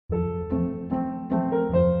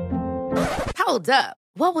Hold up.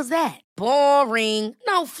 What was that? Boring.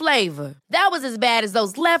 No flavor. That was as bad as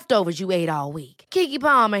those leftovers you ate all week. Keke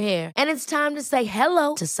Palmer here, and it's time to say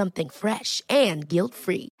hello to something fresh and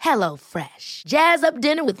guilt-free. Hello Fresh. Jazz up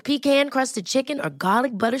dinner with pecan-crusted chicken or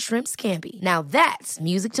garlic butter shrimp scampi. Now that's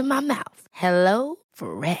music to my mouth. Hello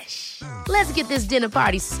Fresh. Let's get this dinner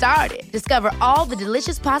party started. Discover all the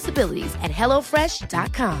delicious possibilities at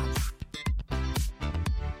hellofresh.com.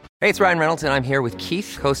 Hey, it's Ryan Reynolds, and I'm here with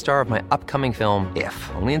Keith, co-star of my upcoming film,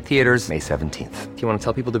 If, only in theaters May 17th. Do you want to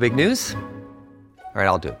tell people the big news? All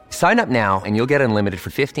right, I'll do it. Sign up now and you'll get unlimited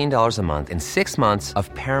for $15 a month and 6 months of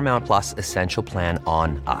Paramount Plus Essential Plan on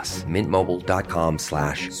us.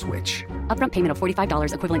 MintMobile.com/switch. Upfront payment of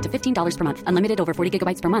 $45 equivalent to $15 per month. Unlimited over 40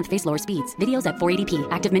 gigabytes per month. Face lower speeds. Videos at 480p.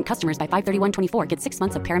 Active Mint customers by 531.24 get 6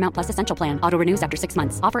 months of Paramount Plus Essential Plan. Auto renews after 6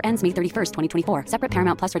 months. Offer ends May 31st, 2024. Separate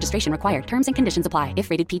Paramount Plus registration required. Terms and conditions apply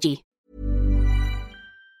if rated PG.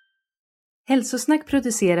 Hälsosnack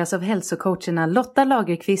produceras av hälsocoacherna Lotta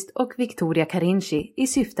Lagerqvist och Victoria Carinci i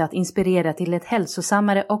syfte att inspirera till ett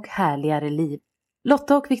hälsosammare och härligare liv.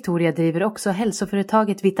 Lotta och Victoria driver också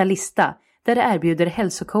hälsoföretaget Vitalista, där det erbjuder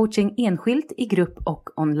hälsocoaching enskilt, i grupp och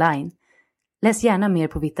online. Läs gärna mer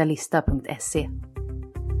på vitalista.se.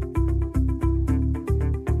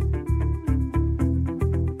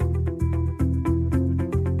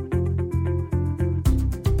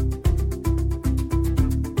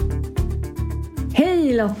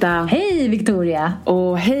 Hej Lotta! Hej Victoria!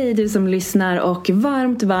 Och hej du som lyssnar, och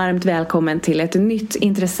varmt välkommen till ett nytt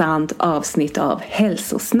intressant avsnitt av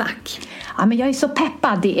Hälsosnack. Ja, men jag är så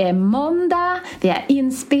peppad. Det är måndag, det är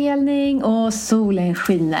inspelning och solen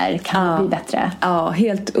skiner. Kan det bli bättre? Ja,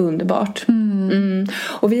 helt underbart.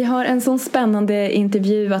 Och vi har en sån spännande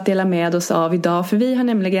intervju att dela med oss av idag, för vi har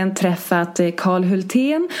nämligen träffat Carl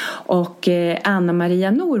Hultén och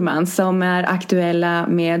Anna-Maria Norman som är aktuella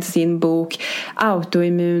med sin bok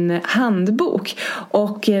Autoimmun handbok.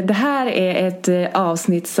 Och det här är ett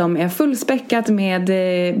avsnitt som är fullspäckat med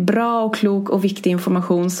bra och klok och viktig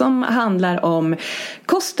information som handlar om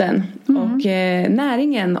kosten och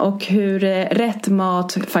näringen, och hur rätt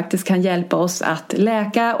mat faktiskt kan hjälpa oss att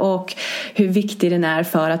läka, och hur viktig den är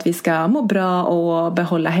för att vi ska må bra och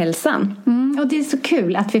behålla hälsan. Och det är så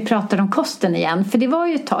kul att vi pratar om kosten igen, för det var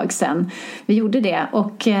ju ett tag sedan vi gjorde det,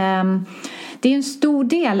 och det är en stor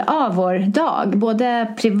del av vår dag,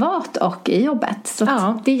 både privat och i jobbet, så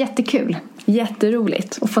det är jättekul.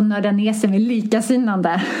 Jätteroligt. Och få nörda ner sig med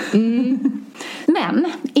likasinnande.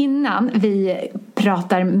 Men innan vi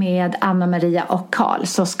pratar med Anna-Maria och Carl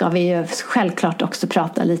så ska vi ju självklart också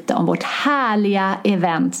prata lite om vårt härliga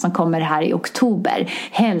event som kommer här i oktober.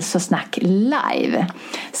 Hälsosnack live.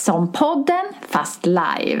 Som podden fast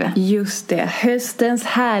live. Just det, höstens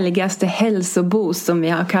härligaste hälsoboost som vi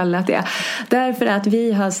har kallat det. Därför att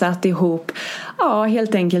vi har satt ihop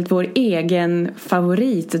helt enkelt vår egen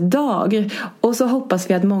favoritdag. Och så hoppas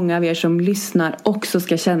vi att många av er som lyssnar också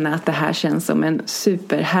ska känna att det här känns som en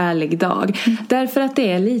superhärlig dag. Därför att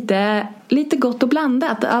det är lite gott och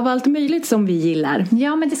blandat av allt möjligt som vi gillar.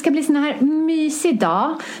 Ja, men det ska bli sån här mysig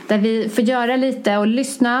dag där vi får göra lite och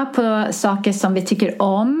lyssna på saker som vi tycker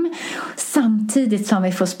om, samtidigt som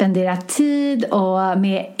vi får spendera tid och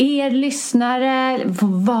med er lyssnare, få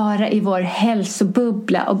vara i vår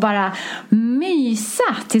hälsobubbla och bara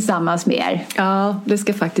mysa tillsammans med er. Ja, det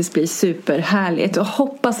ska faktiskt bli superhärligt, och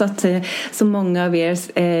hoppas att så många av er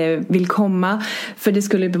vill komma, för det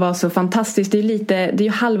skulle vara så fantastiskt. Det är ju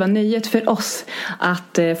halva nöjet för oss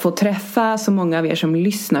att få träffa så många av er som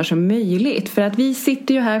lyssnar som möjligt, för att vi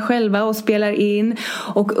sitter ju här själva och spelar in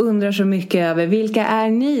och undrar så mycket över vilka är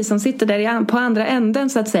ni som sitter där på andra änden,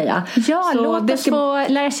 så att säga. Ja, så låt oss få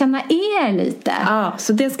lära känna er lite. Ja,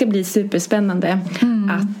 så det ska bli superspännande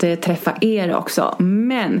att träffa er också.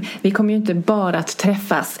 Men vi kommer ju inte bara att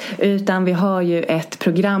träffas, utan vi har ju ett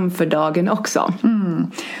program för dagen också.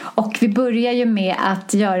 Och vi börjar ju med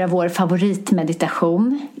att göra vår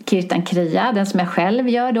favoritmeditation, Kirtan Kriya, den som jag själv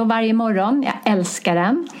gör då varje morgon. Jag älskar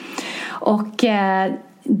den. Och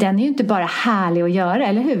den är ju inte bara härlig att göra,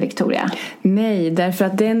 eller hur Victoria? Nej, därför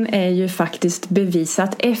att den är ju faktiskt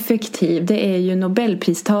bevisat effektiv. Det är ju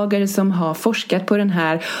Nobelpristagare som har forskat på den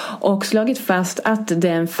här och slagit fast att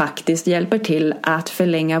den faktiskt hjälper till att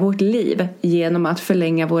förlänga vårt liv genom att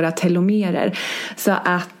förlänga våra telomerer. Så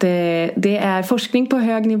att det är forskning på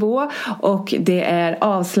hög nivå, och det är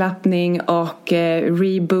avslappning och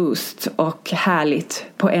reboost och härligt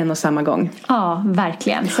på en och samma gång. Ja,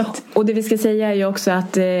 verkligen. Och det vi ska säga är ju också att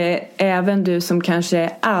att även du som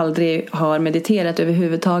kanske aldrig har mediterat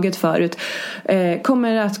överhuvudtaget förut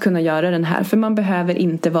kommer att kunna göra den här. För man behöver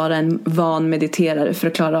inte vara en van mediterare för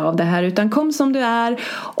att klara av det här, utan kom som du är,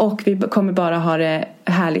 och vi kommer bara ha det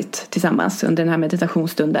härligt tillsammans under den här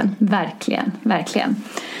meditationsstunden. Verkligen, verkligen.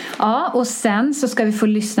 Ja, och sen så ska vi få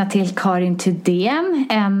lyssna till Karin Thydén,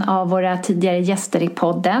 en av våra tidigare gäster i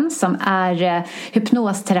podden, som är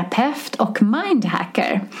hypnosterapeut och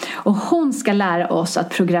mindhacker. Och hon ska lära oss att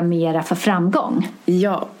programmera för framgång.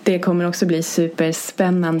 Ja, det kommer också bli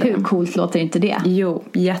superspännande. Hur coolt låter inte det? Jo,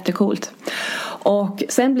 jättecoolt. Och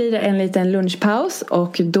sen blir det en liten lunchpaus,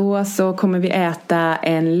 och då så kommer vi äta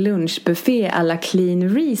en lunchbuffé alla Clean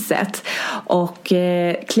Reset. Och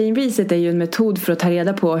Clean Reset är ju en metod för att ta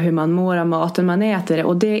reda på hur man mår av maten man äter,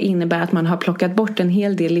 och det innebär att man har plockat bort en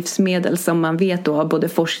hel del livsmedel som man vet då av både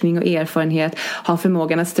forskning och erfarenhet har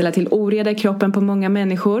förmågan att ställa till oreda i kroppen på många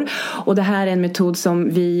människor. Och det här är en metod som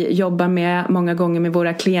vi jobbar med många gånger med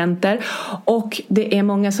våra klienter, och det är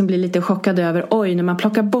många som blir lite chockade över, oj, när man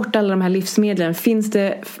plockar bort alla de här livsmedlen, finns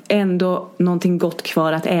det ändå någonting gott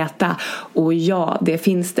kvar att äta? Och ja, det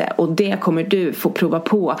finns det, och det kommer du få prova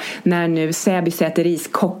på när nu Säby Säteris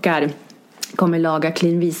kockar kommer laga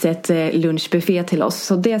Clean Reset lunchbuffé till oss.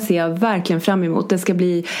 Så det ser jag verkligen fram emot. Det ska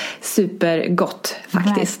bli supergott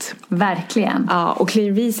faktiskt. Verkligen. Ja, och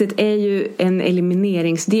Clean Reset är ju en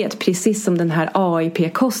elimineringsdiet, precis som den här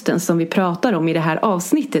AIP-kosten som vi pratar om i det här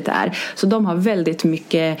avsnittet är. Så de har väldigt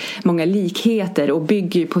många likheter och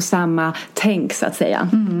bygger på samma tänk så att säga.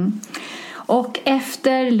 Mm. Och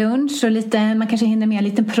efter lunch och man kanske hinner med en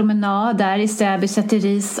liten promenad där i Säby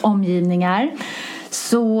Säteris omgivningar,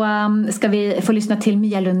 så ska vi få lyssna till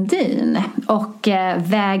Mia Lundin och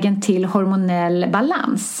vägen till hormonell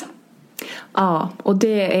balans. Ja, och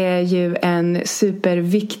det är ju en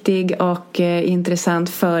superviktig och intressant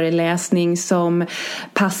föreläsning som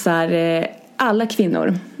passar alla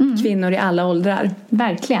kvinnor. Kvinnor i alla åldrar.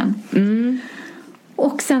 Verkligen.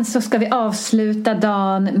 Och sen så ska vi avsluta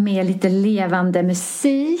dagen med lite levande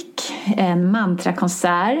musik, en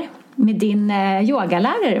mantrakonsert med din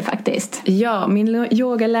yogalärare faktiskt. Ja, min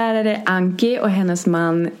yogalärare Anki och hennes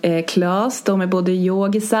man Claes, de är både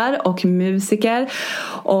yogisar och musiker,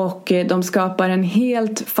 och de skapar en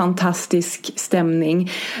helt fantastisk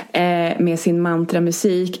stämning med sin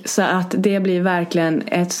mantramusik, så att det blir verkligen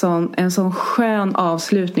en sån skön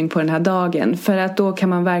avslutning på den här dagen, för att då kan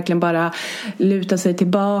man verkligen bara luta sig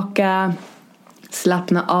tillbaka,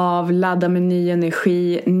 slappna av, ladda med ny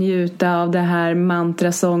energi, njuta av det här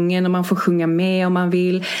mantrasången, och man får sjunga med om man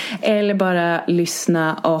vill, eller bara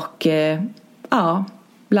lyssna och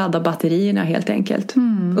ladda batterierna helt enkelt.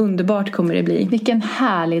 Underbart kommer det bli. Vilken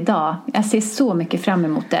härlig dag. Jag ser så mycket fram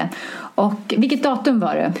emot det. Och vilket datum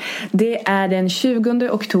var det? Det är den 20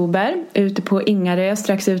 oktober ute på Ingarö,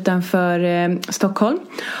 strax utanför Stockholm.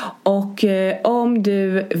 Och om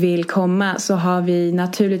du vill komma så har vi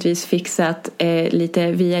naturligtvis fixat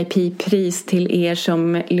lite VIP-pris till er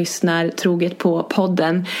som lyssnar troget på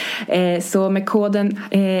podden. Så med koden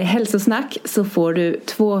hälsosnack så får du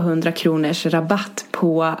 200 kronors rabatt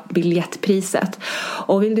på biljettpriset.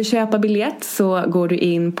 Och vill du köpa biljett så går du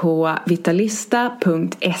in på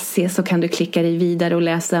vitalista.se, så kan du klicka dig vidare och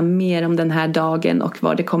läsa mer om den här dagen och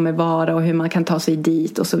vad det kommer vara och hur man kan ta sig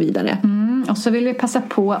dit och så vidare. Och så vill vi passa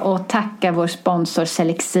på att tacka vår sponsor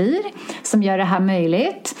Selexir som gör det här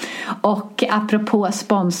möjligt. Och apropå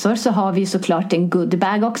sponsor så har vi såklart en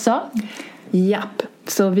goodiebag också. Japp.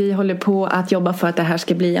 Så vi håller på att jobba för att det här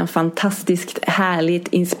ska bli en fantastiskt härligt,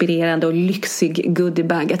 inspirerande och lyxig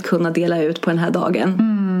goodiebag att kunna dela ut på den här dagen.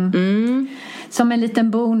 Som en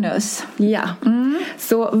liten bonus. Ja.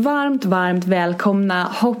 Så varmt välkomna.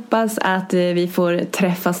 Hoppas att vi får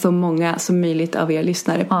träffa så många som möjligt av er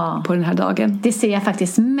lyssnare på den här dagen. Det ser jag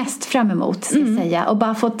faktiskt mest fram emot, ska jag säga. Och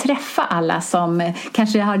bara få träffa alla som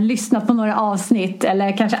kanske har lyssnat på några avsnitt.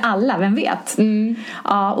 Eller kanske alla, vem vet.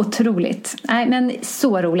 Ja, otroligt. Nej, men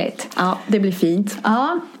så roligt. Ja, det blir fint.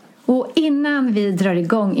 Ja. Och innan vi drar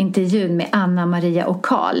igång intervjun med Anna, Maria och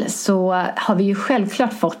Karl så har vi ju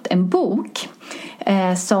självklart fått en bok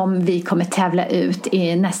som vi kommer tävla ut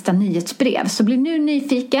i nästa nyhetsbrev. Så blir nu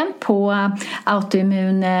nyfiken på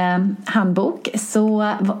autoimmun handbok,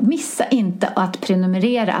 så missa inte att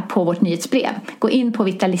prenumerera på vårt nyhetsbrev. Gå in på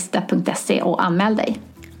vitalista.se och anmäl dig.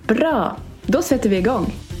 Bra, då sätter vi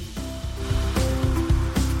igång.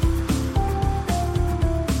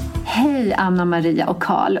 Hej Anna, Maria och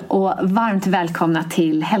Karl, och varmt välkomna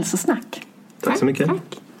till Hälsosnack. Tack så mycket.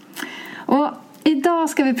 Och Idag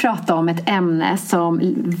ska vi prata om ett ämne som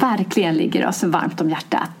verkligen ligger oss varmt om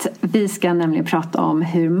hjärtat. Vi ska nämligen prata om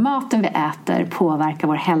hur maten vi äter påverkar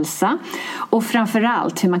vår hälsa. Och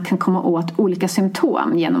framförallt hur man kan komma åt olika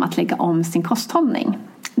symptom genom att lägga om sin kosthållning.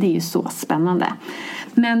 Det är ju så spännande.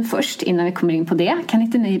 Men först, innan vi kommer in på det, kan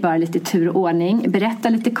inte ni bara lite tur och ordning berätta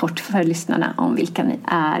lite kort för lyssnarna om vilka ni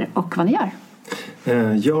är och vad ni gör?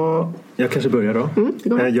 Jag kanske börjar då.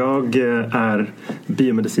 Jag är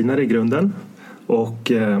biomedicinare i grunden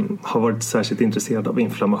och har varit särskilt intresserad av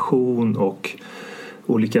inflammation och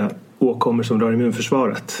olika åkommor som rör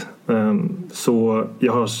immunförsvaret. Så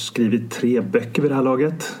jag har skrivit 3 böcker vid det här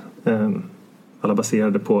laget. Alla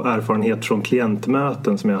baserade på erfarenhet från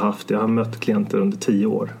klientmöten som jag har haft. Jag har mött klienter under 10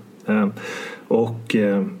 år. Och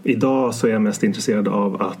idag så är jag mest intresserad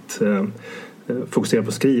av att fokusera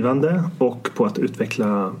på skrivande och på att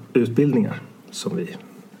utveckla utbildningar som vi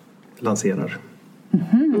lanserar.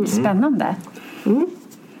 Spännande.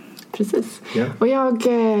 Precis. Yeah. Och jag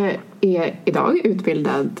är idag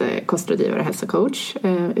utbildad kostrådgivare och hälsocoach.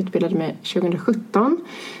 Utbildade mig 2017.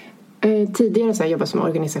 Tidigare så har jag jobbat som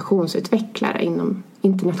organisationsutvecklare inom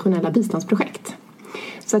internationella biståndsprojekt.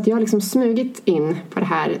 Så att jag har liksom smugit in på det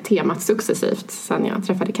här temat successivt sedan jag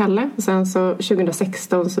träffade Kalle. Och sen så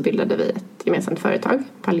 2016 så bildade vi ett gemensamt företag,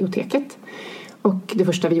 Paleoteket. Och det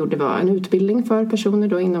första vi gjorde var en utbildning för personer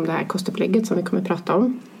då inom det här kostupplägget som vi kommer att prata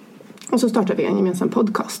om. Och så startade vi en gemensam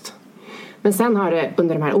podcast. Men sen har det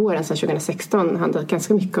under de här åren sedan 2016 handlat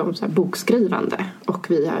ganska mycket om så här bokskrivande.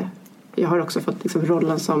 Och jag har också fått liksom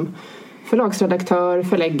rollen som förlagsredaktör,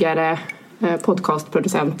 förläggare,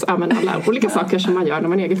 podcastproducent, alla olika saker som man gör när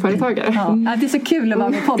man är egenföretagare. Ja, det är så kul att vara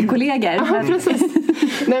med poddkollegor. Ja, precis.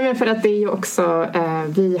 Nej, men för att det är ju också,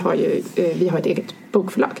 vi har ett eget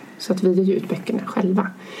bokförlag så att vi ger ut böckerna själva.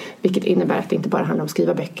 Vilket innebär att det inte bara handlar om att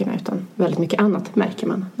skriva böckerna utan väldigt mycket annat märker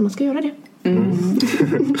man när man ska göra det.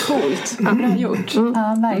 Coolt. Bra gjort.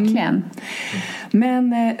 Ja, verkligen.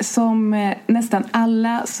 Men som nästan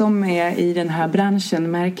alla som är i den här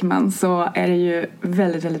branschen märker man så är det ju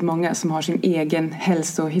väldigt, väldigt många som har sin egen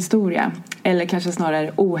hälsohistoria. Eller kanske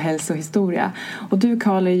snarare ohälsohistoria. Och du,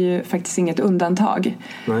 Karl, är ju faktiskt inget undantag.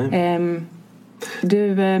 Nej.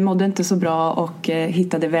 Du mådde inte så bra och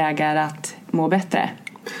hittade vägar att må bättre.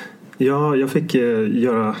 Ja, jag fick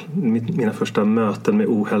göra mina första möten med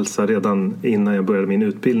ohälsa redan innan jag började min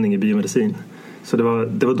utbildning i biomedicin. Så det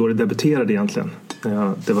var då det debuterade egentligen.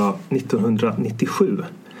 Det var 1997.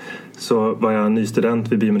 Så var jag ny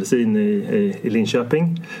student vid biomedicin i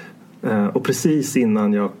Linköping. Och precis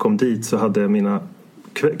innan jag kom dit så hade mina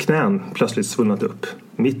knän plötsligt svullnat upp.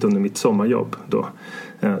 Mitt under mitt sommarjobb då.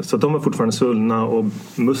 Så de var fortfarande svullna och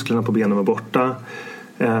musklerna på benen var borta.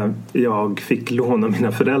 Jag fick låna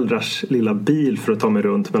mina föräldrars lilla bil för att ta mig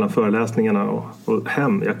runt mellan föreläsningarna och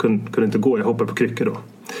hem. Jag kunde inte gå, jag hoppade på kryckor då.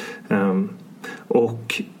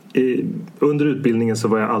 Och under utbildningen så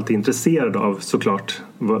var jag alltid intresserad av såklart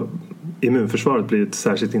immunförsvaret blev ett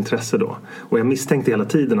särskilt intresse då. Och jag misstänkte hela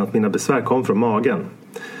tiden att mina besvär kom från magen.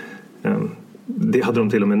 Det hade de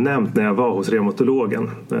till och med nämnt när jag var hos reumatologen.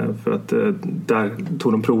 För att där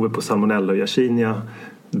tog de prover på salmonella och yersinia.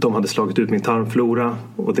 De hade slagit ut min tarmflora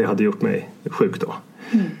och det hade gjort mig sjuk då.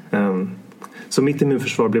 Så mitt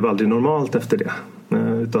immunförsvar blev aldrig normalt efter det.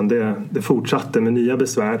 Utan det fortsatte med nya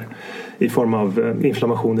besvär i form av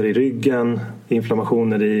inflammationer i ryggen,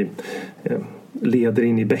 inflammationer i leder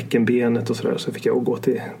in i bäckenbenet och sådär. Så fick jag gå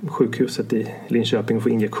till sjukhuset i Linköping och få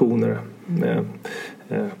injektioner med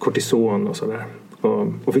kortison och sådär.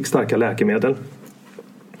 Och fick starka läkemedel.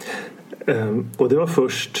 Och det var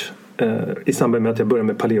först i samband med att jag började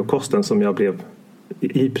med paleokosten som jag blev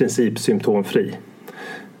i princip symptomfri.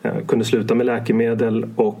 Jag kunde sluta med läkemedel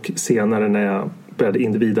och senare när jag började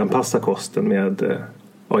individanpassa kosten med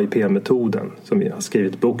AIP-metoden som vi har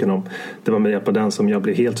skrivit boken om. Det var med hjälp av den som jag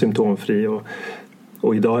blev helt symptomfri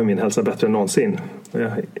och idag är min hälsa bättre än någonsin. Jag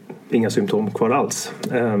har inga symptom kvar alls.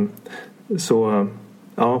 Så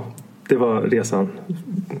ja, det var resan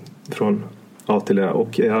från A till Ö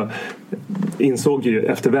och jag insåg ju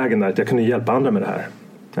efter vägen där att jag kunde hjälpa andra med det här.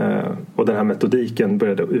 Och den här metodiken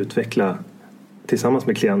började utveckla tillsammans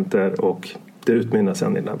med klienter och det utmynnar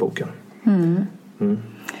sen i den här boken.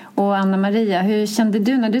 Och Anna-Maria, hur kände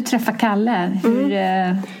du när du träffade Kalle?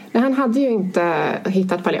 Han hade ju inte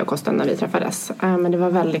hittat paleokosten när vi träffades. Men det var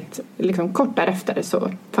väldigt liksom, kort därefter så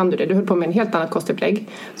fann du det. Du höll på med en helt annat kostupplägg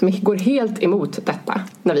som går helt emot detta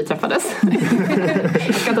när vi träffades.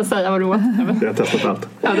 Jag ska inte säga vad du åt. Jag har testat allt.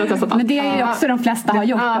 Ja, du har testat allt. Men det är ju också de flesta har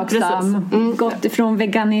gjort också. Gått ifrån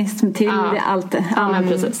veganism till allt. Ja, men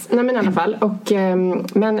precis. Nej, men i alla fall. Och,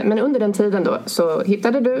 men under den tiden då så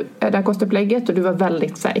hittade du det här kostupplägget och du var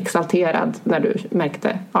väldigt så här, exalterad när du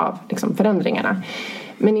märkte av liksom, förändringarna.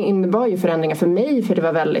 Men det innebar ju förändringar för mig för det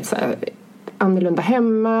var väldigt så här, annorlunda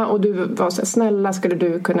hemma och du var så här, snälla skulle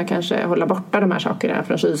du kunna kanske hålla borta de här sakerna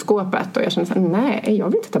från kylskåpet och jag kände så här, nej jag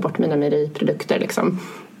vill inte ta bort mina mejeriprodukter liksom.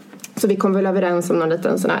 Så vi kom väl överens om någon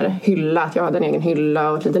liten sån här hylla, att jag hade en egen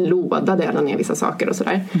hylla och en liten låda där jag hade ner vissa saker och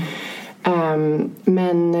sådär.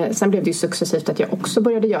 Men sen blev det ju successivt att jag också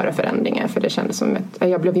började göra förändringar för det kändes som att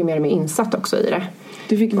jag blev ju mer och mer insatt också i det.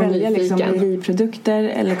 Du fick välja liksom mejeriprodukter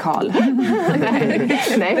eller Karl?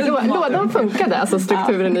 Nej, lådan funkade, alltså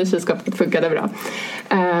strukturen i kylskåpet funkade bra.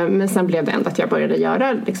 Men sen blev det ändå att jag började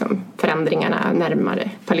göra liksom, förändringarna närmare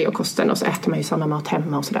paleokosten och så äter man ju samma mat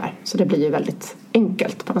hemma och sådär. Så det blir ju väldigt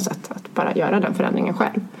enkelt på något sätt att bara göra den förändringen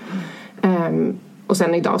själv. Och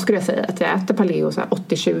sen idag skulle jag säga att jag äter paleo så här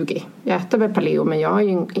 80-20. Jag äter väl paleo men jag har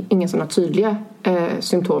ju ingen sådana tydliga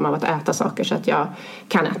symptom av att äta saker så att jag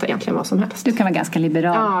kan äta egentligen vad som helst. Du kan vara ganska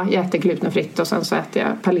liberal. Ja, jag äter glutenfritt och sen så äter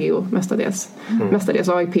jag paleo mestadels. Mestadels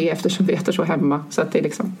AIP eftersom vi äter så hemma så att det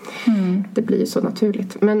liksom det blir så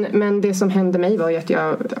naturligt. Men det som hände mig var ju att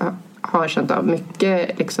jag har känt av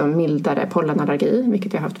mycket liksom mildare pollenallergi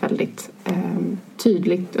vilket jag har haft väldigt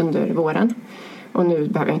tydligt under våren. Och nu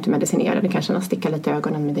behöver jag inte medicinera. Det kan kännas sticka lite i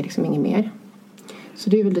ögonen men det är liksom inget mer. Så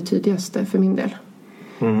det är väl det tydligaste för min del.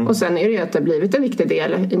 Och sen är det ju att det har blivit en viktig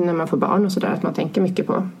del när man får barn och sådär. Att man tänker mycket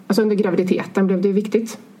på. Alltså under graviditeten blev det ju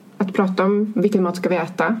viktigt. Att prata om vilken mat ska vi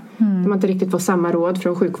äta. När man inte riktigt får samma råd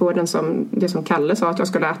från sjukvården som det som Kalle sa att jag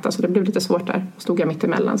skulle äta. Så det blev lite svårt där. Stod jag mitt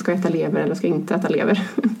emellan. Ska jag äta lever eller ska jag inte äta lever?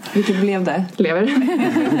 Vilket blev det? Lever.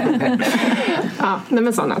 Ja,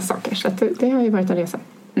 men sådana saker. Så att det har ju varit en resa.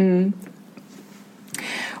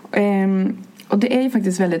 Och det är ju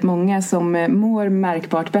faktiskt väldigt många som mår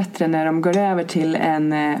märkbart bättre när de går över till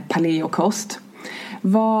en paleokost.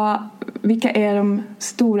 Vilka är de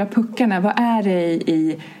stora puckarna? Vad är det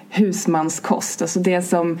i husmanskost? Alltså det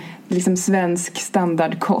som liksom svensk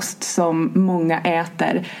standardkost som många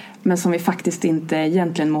äter men som vi faktiskt inte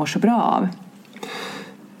egentligen mår så bra av.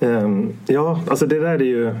 Ja, alltså det där är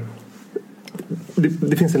ju...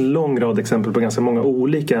 Det finns en lång rad exempel på ganska många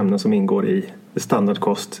olika ämnen som ingår i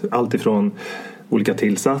standardkost. Allt ifrån olika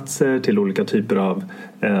tillsatser till olika typer av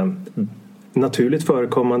naturligt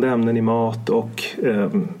förekommande ämnen i mat och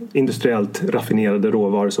industriellt raffinerade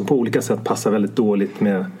råvaror som på olika sätt passar väldigt dåligt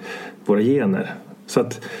med våra gener. Så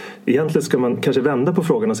att egentligen ska man kanske vända på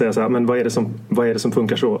frågan och säga så här, men vad är det som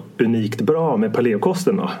funkar så unikt bra med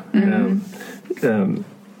paleokosten då?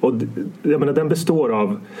 Och jag menar, den består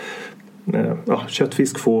av kött,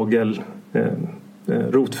 fisk, fågel,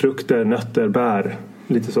 rotfrukter, nötter, bär,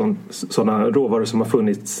 lite sådana råvaror som har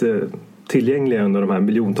funnits tillgängliga under de här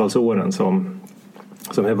miljontals åren som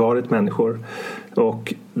har varit människor.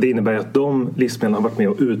 Och det innebär att de livsmedlen har varit med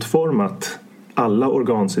och utformat alla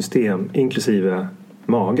organsystem inklusive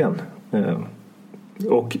magen.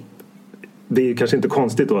 Och det är kanske inte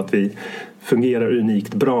konstigt då att vi fungerar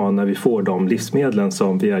unikt bra när vi får de livsmedlen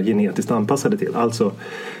som vi är genetiskt anpassade till. Alltså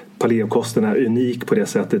paleokosten är unik på det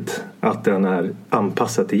sättet att den är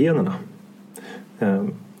anpassad till generna.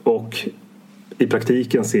 Och i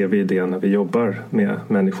praktiken ser vi det när vi jobbar med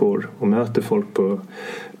människor och möter folk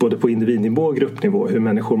både på individnivå och gruppnivå. Hur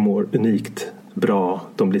människor mår unikt bra.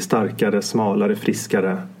 De blir starkare, smalare,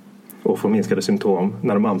 friskare och får minskade symptom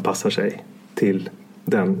när de anpassar sig till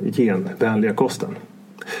den genvänliga kosten.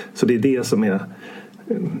 Så det är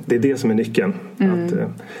det som är nyckeln.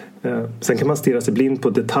 Sen kan man stirra sig blind på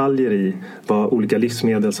detaljer i vad olika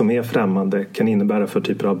livsmedel som är främmande kan innebära för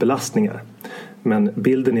typer av belastningar. Men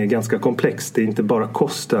bilden är ganska komplex. Det är inte bara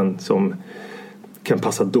kosten som kan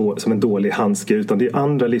passa som en dålig handske, utan det är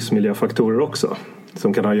andra livsmiljöfaktorer också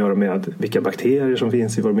som kan ha att göra med vilka bakterier som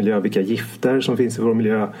finns i vår miljö, vilka gifter som finns i vår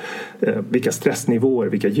miljö, vilka stressnivåer,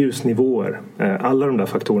 vilka ljusnivåer. Alla de där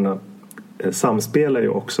faktorerna samspelar ju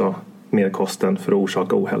också med kosten för att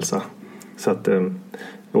orsaka ohälsa. Så att,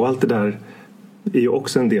 och allt det där är ju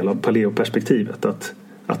också en del av paleoperspektivet,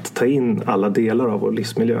 att ta in alla delar av vår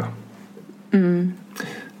livsmiljö.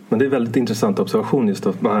 Men det är väldigt intressant observation just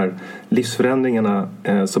att de här livsförändringarna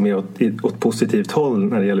som är åt positivt håll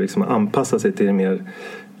när det gäller liksom att anpassa sig till det mer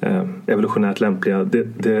evolutionärt lämpliga,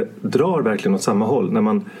 det drar verkligen åt samma håll. När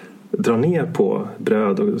man drar ner på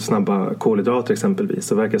bröd och snabba kolhydrater exempelvis,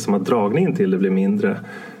 så verkar det som att dragningen till det blir mindre.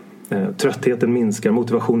 Tröttheten minskar,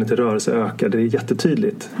 motivationen till rörelse ökar. Det är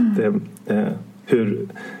jättetydligt hur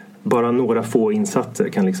bara några få insatser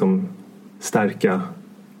kan liksom stärka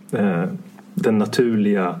den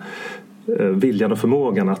naturliga viljan och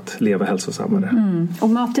förmågan att leva hälsosammare. Och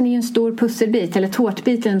maten är ju en stor pusselbit, eller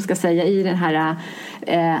tårtbit eller man ska säga, i den här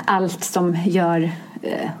allt som gör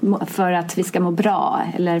för att vi ska må bra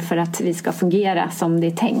eller för att vi ska fungera som det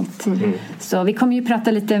är tänkt. Så vi kommer ju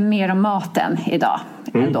prata lite mer om maten idag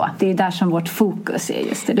ändå. Det är där som vårt fokus är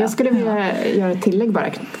just idag. Jag skulle vilja göra ett tillägg bara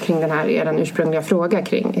kring den här er ursprungliga fråga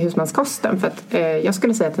kring husmanskosten, för att jag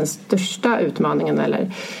skulle säga att den största utmaningen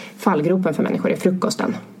eller fallgropen för människor är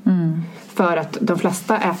frukosten. För att de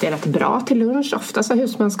flesta äter rätt bra till lunch, ofta så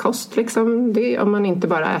husmanskost liksom. Det är, om man inte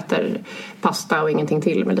bara äter pasta och ingenting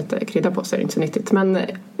till med lite krydda på så är det inte så nyttigt. Men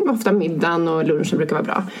ofta middagen och lunchen brukar vara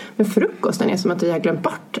bra. Men frukosten är som att vi har glömt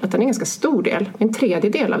bort att den är en ganska stor del, en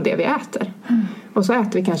tredjedel av det vi äter. Och så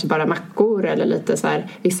äter vi kanske bara mackor eller lite så här,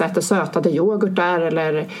 vissa äter sötade yoghurtar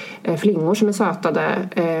eller flingor som är sötade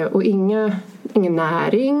och ingen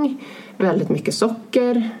näring, väldigt mycket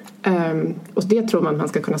socker. Och det tror man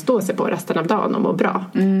ska kunna stå sig på resten av dagen och må bra.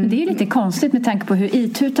 Det är lite konstigt med tanke på hur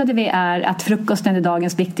itutade vi är att frukosten är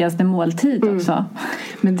dagens viktigaste måltid också.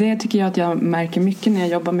 Men det tycker jag att jag märker mycket när jag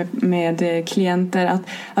jobbar med klienter. Att,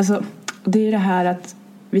 alltså, det är det här att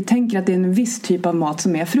vi tänker att det är en viss typ av mat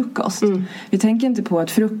som är frukost. Vi tänker inte på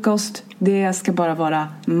att frukost, det ska bara vara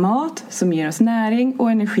mat som ger oss näring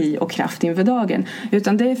och energi och kraft inför dagen.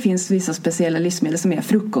 Utan det finns vissa speciella livsmedel som är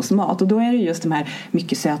frukostmat. Och då är det just de här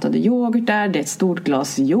mycket sötade yoghurtar, det är ett stort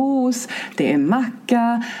glas juice, det är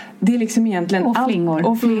macka, det är liksom egentligen och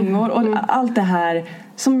flingor. Och allt det här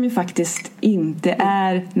som ju faktiskt inte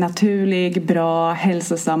är naturlig, bra,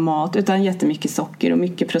 hälsosam mat utan jättemycket socker och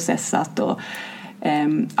mycket processat och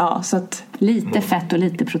så att lite fett och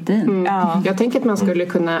lite protein. Jag tänker att man skulle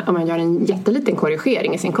kunna, om man gör en jätteliten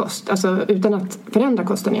korrigering i sin kost, alltså utan att förändra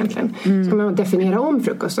kosten egentligen, så man definiera om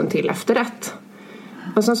frukosten till efterrätt.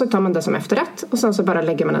 Och sen så tar man det som efterrätt och sen så bara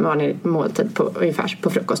lägger man en vanlig måltid på, ungefär på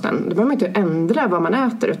frukosten. Då behöver man inte ändra vad man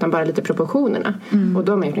äter utan bara lite proportionerna. Och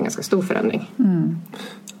då har man gjort en ganska stor förändring.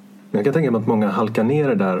 Jag kan tänka mig att många halkar ner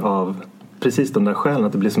det där av precis de där skälen,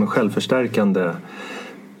 att det blir som en självförstärkande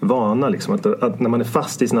vana liksom, att när man är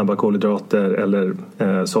fast i snabba kolhydrater eller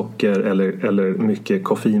socker eller mycket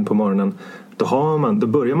koffein på morgonen, då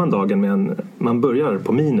börjar man dagen med man börjar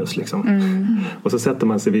på minus liksom. Och så sätter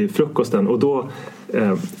man sig vid frukosten och då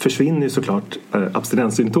försvinner ju såklart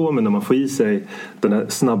abstinenssymptomen när man får i sig den här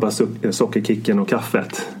snabba sockerkicken och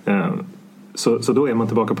kaffet. Så då är man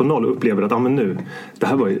tillbaka på noll och upplever att men nu, det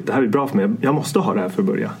här är bra för mig. Jag måste ha det här för att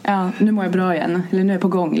börja. Ja, nu mår jag bra igen. Eller nu är jag på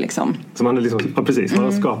gång liksom. Så man är liksom, precis, man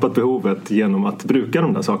har skapat behovet genom att bruka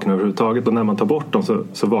de där sakerna överhuvudtaget. Och när man tar bort dem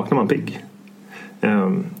så vaknar man pigg.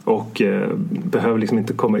 Och behöver liksom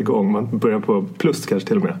inte komma igång. Man börjar på plus kanske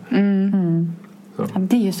till och med. Ja,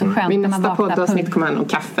 det är ju så skönt. Min nästa poddavsnitt kommer handla om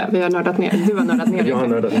kaffe. Vi har nördat ner. Du har nördat ner. Jag har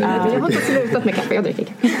nördat ner. Vi har inte slutat med kaffe. Jag dricker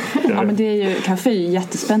kaffe. Ja, men det är ju, kaffe är ju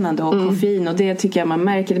jättespännande och koffein, och det tycker jag man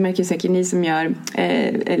märker. Det märker säkert ni som gör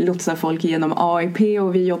lotsar folk genom AIP,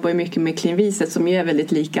 och vi jobbar ju mycket med Cleanviset som ju är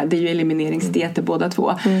väldigt lika. Det är ju elimineringsdieter båda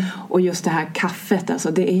två. Och just det här kaffet,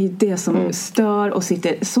 alltså, det är ju det som stör och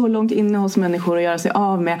sitter så långt inne hos människor att göra sig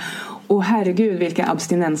av med. Och herregud vilka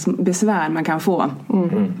abstinensbesvär man kan få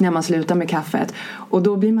när man slutar med kaffet. Och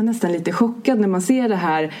då blir man nästan lite chockad när man ser det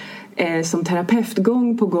här som terapeut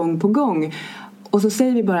gång på gång på gång. Och så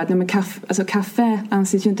säger vi bara att kaffe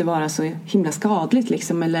anses ju inte vara så himla skadligt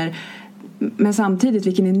liksom, men samtidigt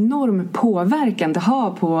vilken enorm påverkan det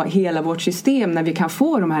har på hela vårt system när vi kan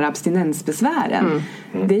få de här abstinensbesvären.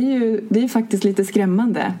 Det är ju faktiskt lite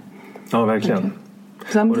skrämmande. Ja, verkligen.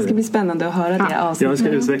 Så det ska bli spännande att höra det avsnittet. Jag ska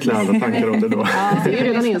utveckla alla tankar om det då. Det är ju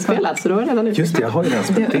redan inspelat, så då är det redan utvecklat. Just det, jag har ju redan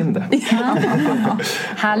spelat in det.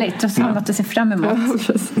 Härligt, och så något att se fram emot.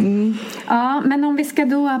 Ja, men om vi ska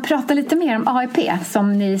då prata lite mer om AIP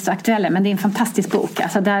som ni är så aktuella, men det är en fantastisk bok.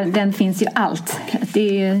 Alltså den finns ju allt.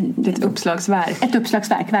 Det är ett uppslagsverk. Ett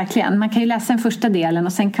uppslagsverk, verkligen. Man kan ju läsa den första delen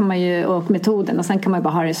och sen kan man ju, och metoden, och sen kan man ju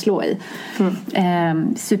bara ha det slå i.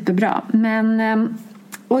 Superbra. Men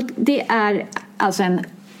och det är alltså en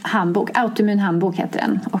handbok, autoimmun handbok heter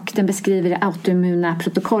den, och den beskriver det autoimmuna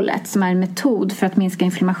protokollet som är en metod för att minska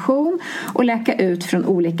inflammation och läka ut från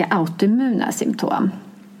olika autoimmuna symptom.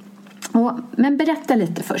 Men berätta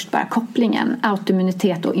lite först bara kopplingen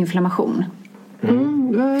autoimmunitet och inflammation.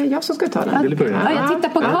 det var jag som ska ta den. Jag tittar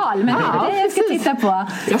på Carl, men det jag ska titta på.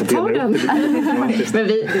 Jag tar den. Men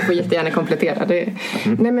vi får jättegärna komplettera.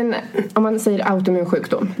 Nej, men om man säger autoimmun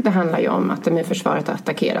sjukdom, det handlar ju om att immunförsvaret har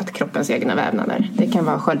attackerat kroppens egna vävnader. Det kan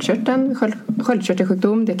vara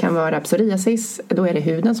sköldkörtelsjukdom, det kan vara psoriasis, då är det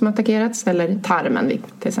huden som attackerats, eller tarmen vid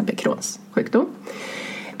till exempel Crohns sjukdom.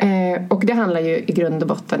 Och det handlar ju i grund och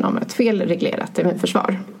botten om ett felreglerat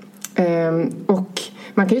immunförsvar. Och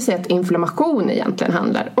man kan ju säga att inflammation egentligen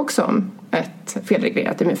handlar också om ett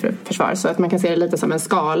felreglerat immunförsvar. Så att man kan se det lite som en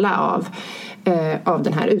skala av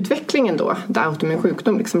den här utvecklingen då. Där autoimmun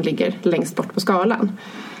sjukdom liksom ligger längst bort på skalan.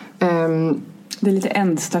 Det är lite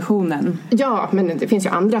ändstationen. Ja, men det finns ju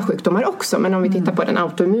andra sjukdomar också. Men om vi tittar på den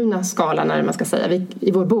autoimmuna skalan, när man ska säga,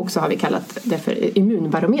 i vår bok så har vi kallat det för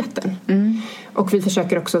immunbarometern. Och vi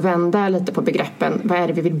försöker också vända lite på begreppen. Vad är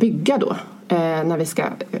det vi vill bygga då när vi ska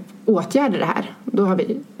åtgärda det här? Då har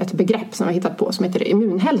vi ett begrepp som vi har hittat på som heter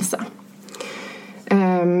immunhälsa.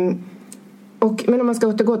 Men om man ska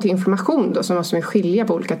återgå till inflammation då, så måste man skilja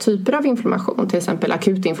på olika typer av inflammation. Till exempel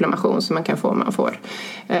akut inflammation som man kan få om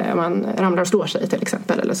man ramlar och slår sig till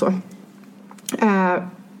exempel eller så.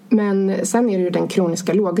 Men sen är det ju den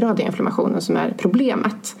kroniska låggradiga inflammationen som är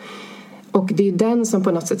problemet. Och det är den som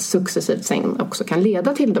på något sätt successivt sen också kan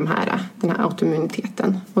leda till den här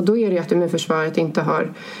autoimmuniteten. Och då är det ju att immunförsvaret inte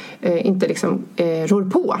rår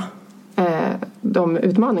på de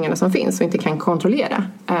utmaningarna som finns och inte kan kontrollera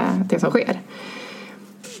det som sker.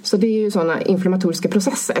 Så det är ju sådana inflammatoriska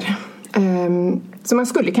processer. Så man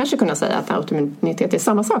skulle kanske kunna säga att autoimmunitet är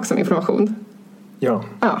samma sak som inflammation. Ja.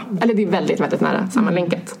 Eller det är väldigt, väldigt nära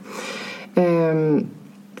sammanlänkat.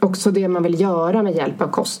 Och så det man vill göra med hjälp av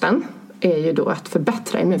kosten är ju då att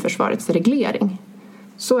förbättra immunförsvarets reglering.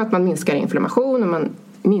 Så att man minskar inflammation och man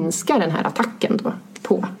minskar den här attacken då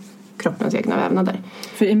på kroppens egna vävnader.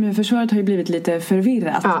 För immunförsvaret har ju blivit lite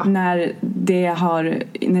förvirrat när det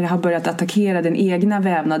har börjat attackera den egna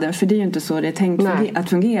vävnaden. För det är ju inte så det är tänkt att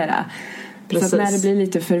fungera. Precis. Så att när det blir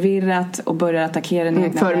lite förvirrat och börjar attackera den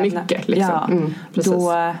egna vävnaden. För mycket liksom.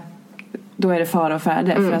 Då är det fara och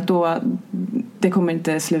färde. För att det kommer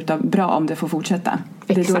inte sluta bra om det får fortsätta.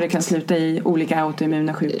 Det är då det kan sluta i olika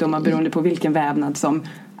autoimmuna sjukdomar beroende på vilken vävnad som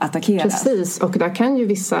attackeras. Precis, och där kan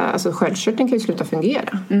ju sköldkörteln kan ju sluta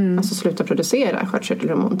fungera. Alltså sluta producera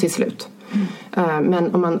sköldkörtelhormon till slut.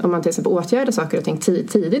 Men om man till exempel åtgärdar saker och ting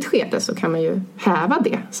tidigt skede så kan man ju häva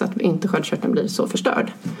det så att inte sköldkörteln blir så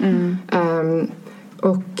förstörd.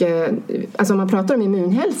 Och alltså om man pratar om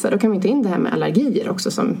immunhälsa, då kan vi inte in det här med allergier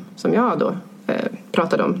också som jag då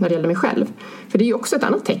pratade om när det gäller mig själv. För det är ju också ett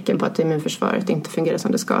annat tecken på att immunförsvaret inte fungerar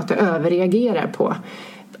som det ska. Att det överreagerar på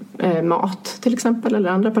mat till exempel eller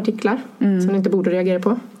andra partiklar som det inte borde reagera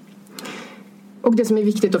på. Och det som är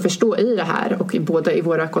viktigt att förstå i det här och både i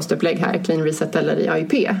våra kostupplägg här, Clean Reset eller i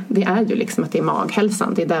AIP, det är ju liksom att det är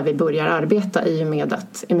maghälsan. Det är där vi börjar arbeta i och med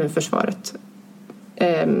att immunförsvaret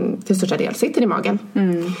till största del sitter i magen.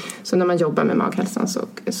 Så när man jobbar med maghälsan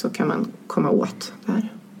så kan man komma åt det här.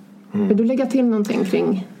 Vill du lägga till någonting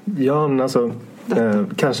kring? Ja, alltså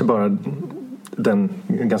kanske bara den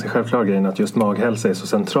ganska självklara grejen att just maghälsa är så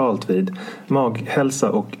centralt vid.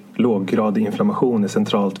 Maghälsa och låggradig inflammation är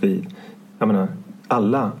centralt vid, jag menar,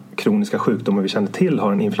 alla kroniska sjukdomar vi känner till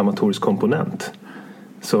har en inflammatorisk komponent.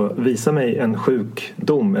 Så visa mig en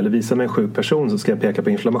sjukdom eller visa mig en sjuk person så ska jag peka på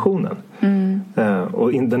inflammationen.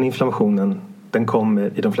 Och den inflammationen, den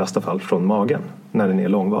kommer i de flesta fall från magen när den är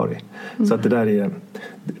långvarig. Så att det är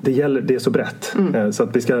så brett. Så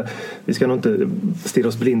att vi ska nog inte stirra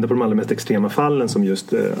oss blinda på de allra mest extrema fallen som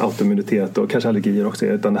just autoimmunitet och kanske allergier också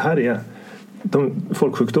är. Utan det här är,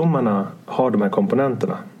 folksjukdomarna har de här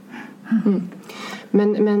komponenterna.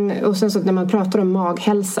 Men och sen så när man pratar om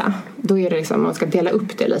maghälsa, då är det liksom, man ska dela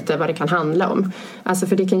upp det lite vad det kan handla om. Alltså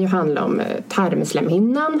för det kan ju handla om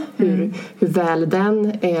tarmslemhinnan, hur väl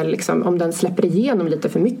den är liksom, om den släpper igenom lite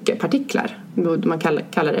för mycket partiklar. Man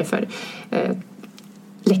kallar det för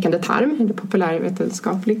läckande tarm, det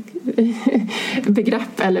populärvetenskapligt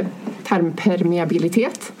begrepp, eller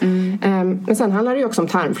tarmpermeabilitet. Men sen handlar det ju också om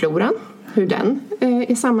tarmfloran, hur den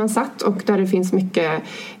är sammansatt och där det finns mycket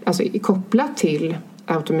alltså, kopplat till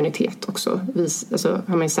autoimmunitet också. Alltså,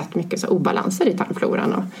 har man ju sett mycket så, obalanser i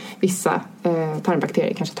tarmfloran och vissa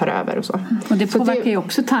tarmbakterier kanske tar över och så. Och det påverkar ju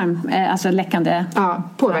också alltså läckande. Ja,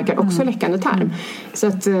 påverkar också läckande tarm. Så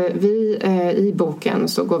att vi i boken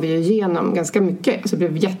så går vi igenom ganska mycket, alltså det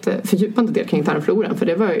blev jättefördjupande del kring tarmfloran, för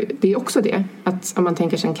det är också det att om man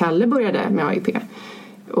tänker sen Kalle började med AIP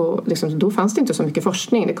och liksom, då fanns det inte så mycket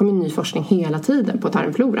forskning. Det kom en ny forskning hela tiden på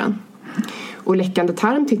tarmfloran. Och läckande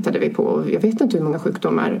tarm tittade vi på. Jag vet inte hur många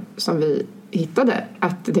sjukdomar som vi hittade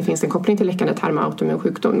att det finns en koppling till läckande tarm och autoimmun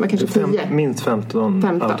sjukdom. Man kanske 10. Minst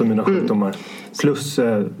 15 autoimmuna sjukdomar. Plus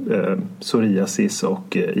psoriasis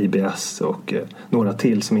och IBS och några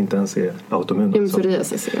till som inte ens är autoimmuna.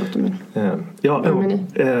 Psoriasis är autoimmun.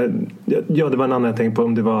 Ja, det var en annan jag tänkte på,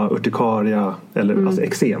 om det var urtikaria eller alltså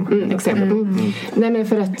eksem. Nej, men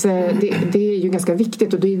för att det är ju ganska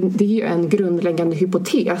viktigt, och det är ju en grundläggande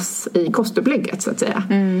hypotes i kostupplägget så att säga.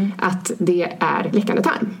 Att det är läckande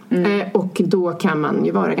tarm. Och då kan man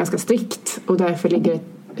ju vara ganska strikt, och därför ligger ett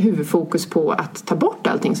huvudfokus på att ta bort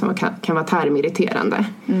allting som kan vara tarmirriterande.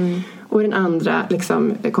 Och den andra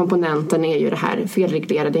komponenten är ju det här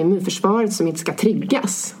felreglerade immunförsvaret som inte ska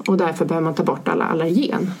triggas, och därför behöver man ta bort alla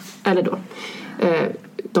allergen, eller då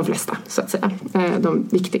de flesta så att säga, de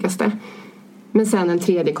viktigaste. Men sen en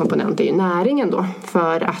tredje komponent är ju näringen då,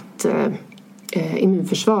 för att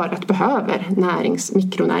immunförsvaret behöver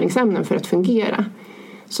mikronäringsämnen för att fungera.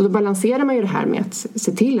 Så då balanserar man ju det här med att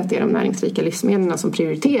se till att det är de näringsrika livsmedlen som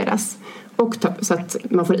prioriteras. Och så att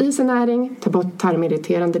man får i sig näring, ta bort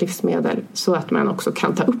tarmirriterande livsmedel så att man också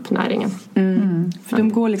kan ta upp näringen. För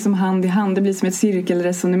de går liksom hand i hand. Det blir som ett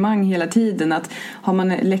cirkelresonemang hela tiden. Att har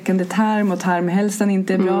man läckande tarm och tarmhälsan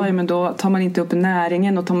inte är bra, men då tar man inte upp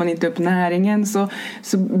näringen. Och tar man inte upp näringen så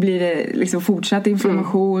blir det liksom fortsatt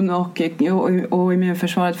inflammation och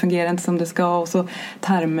immunförsvaret fungerar inte som det ska. Och så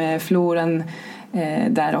tarmfloran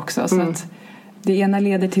där också. Så att det ena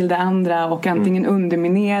leder till det andra och antingen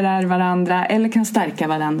underminerar varandra eller kan stärka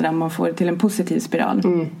varandra om man får till en positiv spiral.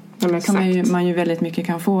 Som man ju väldigt mycket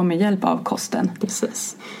kan få med hjälp av kosten.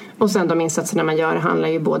 Precis. Och sen de insatserna man gör handlar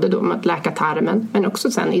ju både då om att läka tarmen, men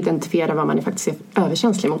också sen identifiera vad man är faktiskt är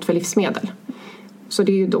överkänslig mot för livsmedel. Så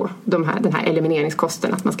det är ju då den här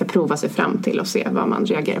elimineringskosten, att man ska prova sig fram till och se vad man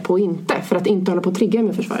reagerar på och inte, för att inte hålla på att trigga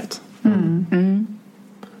med försvaret.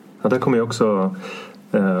 Ja, där kommer ju också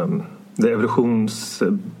det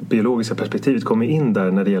evolutionsbiologiska perspektivet kommer in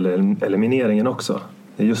där när det gäller elimineringen också.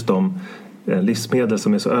 Det är just de livsmedel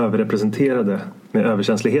som är så överrepresenterade med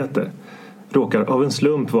överkänsligheter råkar av en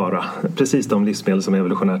slump vara precis de livsmedel som är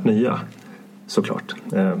evolutionärt nya, såklart.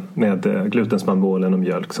 Med glutenspannmålen och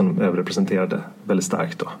mjölk som överrepresenterade väldigt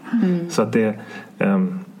starkt då. Så att det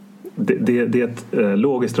är ett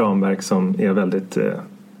logiskt ramverk som är väldigt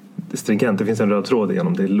stringent. Det finns en röd tråd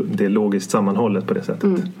igenom. Det är logiskt sammanhållet på det sättet.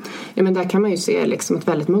 Ja, men där kan man ju se att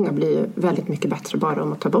väldigt många blir väldigt mycket bättre bara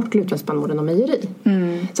om att ta bort glutenspannmålen och mejeri.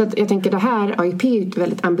 Så att jag tänker det här AIP är ett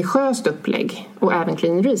väldigt ambitiöst upplägg, och även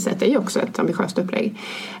Clean Reset är ju också ett ambitiöst upplägg.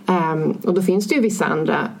 Och då finns det ju vissa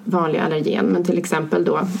andra vanliga allergen, men till exempel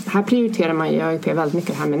då, här prioriterar man ju AIP väldigt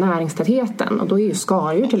mycket det här med näringstätheten, och då är ju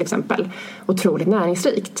skaldjur till exempel otroligt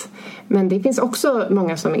näringsrikt. Men det finns också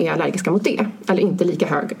många som är allergiska mot det, eller inte lika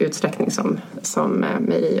hög utsträckning som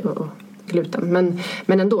mejeri och gluten.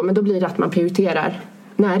 Men ändå, men då blir det att man prioriterar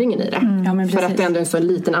näringen i det. För att det ändå är en så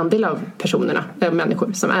liten andel av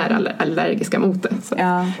människor som är allergiska mot det. Så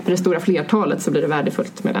för det stora flertalet så blir det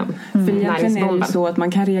värdefullt med den För egentligen är det ju så att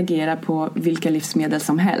man kan reagera på vilka livsmedel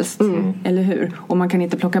som helst. Eller hur? Och man kan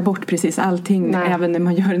inte plocka bort precis allting även när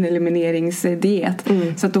man gör en elimineringsdiet.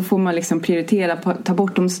 Så att då får man liksom prioritera, ta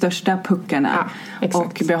bort de största puckarna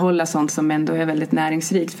och behålla sånt som ändå är väldigt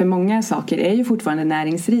näringsrikt. För många saker är ju fortfarande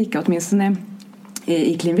näringsrika, åtminstone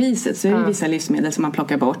i Clean Reset så är det vissa livsmedel som man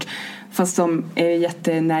plockar bort, fast som är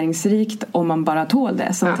jättenäringsrikt om man bara tål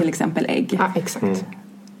det, som till exempel ägg. Ja, exakt.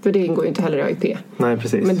 För det ingår ju inte heller i AIP. Nej,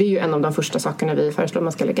 precis. Men det är ju en av de första sakerna vi föreslår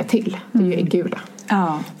man ska lägga till. Det är ju äggula.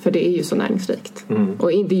 För det är ju så näringsrikt. Och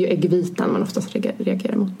det är ju äggvitan man oftast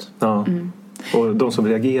reagerar mot. Ja. Och de som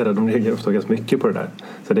reagerar ofta ganska mycket på det där.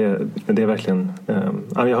 Så det är verkligen...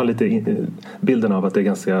 jag har lite bilden av att det är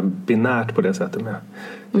ganska binärt på det sättet med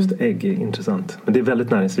just ägg är intressant. Men det är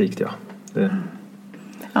väldigt näringsrikt,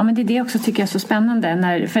 Ja, men det är det också tycker jag är så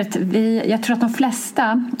spännande. För att jag tror att de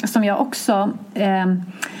flesta, som jag också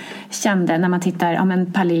kände när man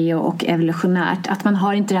tittar paleo och evolutionärt, att man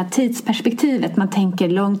har inte det här tidsperspektivet. Man tänker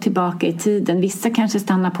långt tillbaka i tiden. Vissa kanske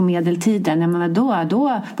stannar på medeltiden. Men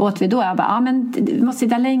då åt vi då. Jag bara, men vi måste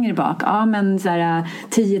sitta längre bak. Men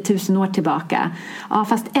 10 000 år tillbaka. Ja,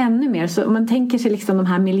 fast ännu mer. Så man tänker sig liksom de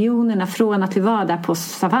här miljonerna från att vi var där på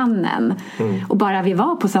savannen. Och bara vi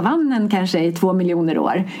var på savannen kanske i 2 miljoner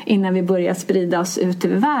år innan vi började sprida oss ut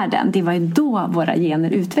över världen. Det var ju då våra gener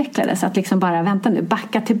utvecklades. Att liksom bara, vänta nu,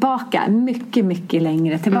 backa tillbaka tillbaka, mycket, mycket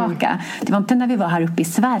längre tillbaka. Det var inte när vi var här uppe i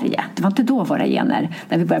Sverige. Det var inte då våra gener,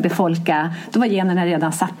 när vi började befolka. Då var generna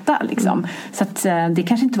redan satta. Liksom. Så att, det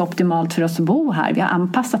kanske inte var optimalt för oss att bo här. Vi har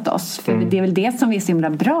anpassat oss. För det är väl det som vi är så himla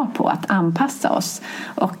bra på, att anpassa oss.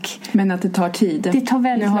 Men att det tar tid. Det tar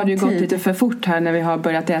väldigt nu har det ju lång gått tid. lite för fort här när vi har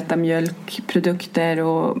börjat äta mjölkprodukter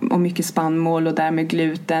och mycket spannmål och därmed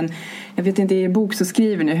gluten. Jag vet inte, i er bok så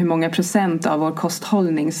skriver ni hur många procent av vår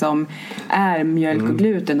kosthållning som är mjölk och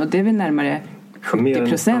gluten. Och det är väl närmare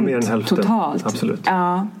 70% mer än hälften, totalt. Absolut.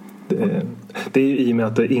 Ja. Det är ju i och med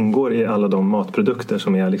att det ingår i alla de matprodukter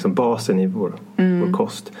som är liksom basen i vår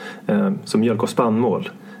kost. Så mjölk och spannmål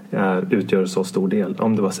utgör så stor del.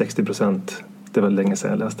 Om det var 60%, det var länge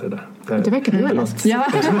sedan jag läste det där. Det verkar bra.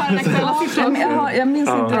 Ja, jag minns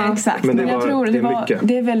inte det exakt. Men jag tror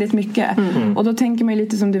det är väldigt mycket. Och då tänker man ju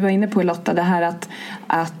lite som du var inne på, Lotta, det här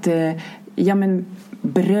att ja, men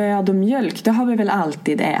bröd och mjölk, det har vi väl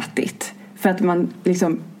alltid ätit. För att man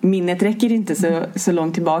liksom, minnet räcker inte så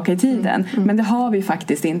långt tillbaka i tiden. Men det har vi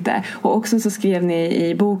faktiskt inte. Och också så skrev ni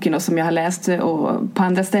i boken, och som jag har läst och på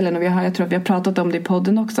andra ställen, och jag tror att vi har pratat om det i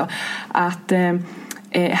podden också, att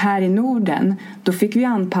här i Norden, då fick vi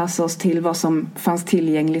anpassa oss till vad som fanns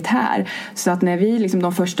tillgängligt här. Så att när vi, liksom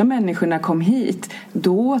de första människorna kom hit,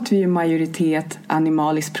 då åt vi ju majoritet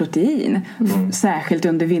animaliskt protein. Särskilt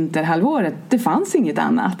under vinterhalvåret. Det fanns inget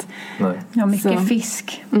annat. Nej. Ja, mycket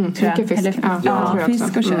fisk. Mycket fisk. Eller,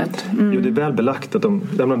 fisk och kött. Jo, det är väl belagt att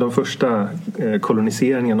de första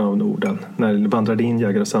koloniseringarna av Norden, när det vandrade in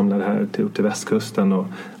jägare och samlare här upp till västkusten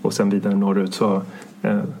och sen vidare norrut, så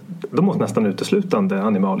de åt nästan uteslutande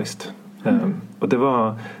animaliskt. Och det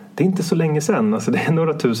är inte så länge sedan, alltså det är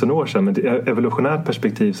några tusen år sedan, men i evolutionärt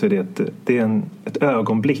perspektiv så är det är ett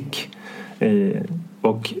ögonblick.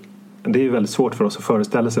 Och det är väldigt svårt för oss att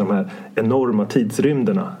föreställa sig de här enorma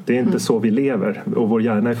tidsrymderna. Det är inte så vi lever, och vår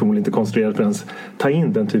hjärna är förmodligen inte konstruerad för att ens ta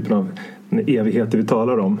in den typen av evigheter vi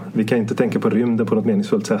talar om. Vi kan inte tänka på rymden på något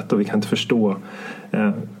meningsfullt sätt, och vi kan inte förstå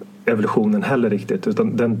evolutionen heller riktigt,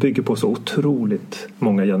 utan den bygger på så otroligt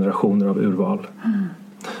många generationer av urval.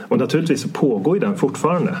 Och naturligtvis så pågår ju den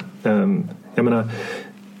fortfarande. Jag menar,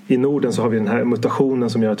 i Norden så har vi den här mutationen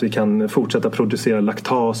som gör att vi kan fortsätta producera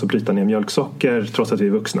laktas och bryta ner mjölksocker trots att vi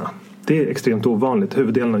är vuxna. Det är extremt ovanligt.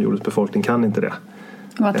 Huvuddelen av jordens befolkning kan inte det.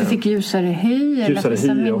 Och att vi fick ljusare hy. Ljusare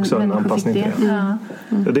hy är också en anpassning till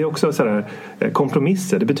det. Det är också sådär,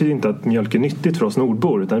 kompromisser. Det betyder inte att mjölk är nyttigt för oss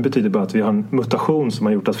nordbor, utan det betyder bara att vi har en mutation som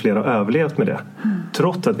har gjort att flera har överlevt med det.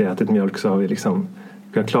 Trots att vi har ätit mjölk så har vi liksom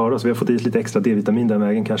kunnat klara oss. Vi har fått i lite extra D-vitamin den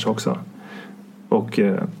vägen kanske också. Och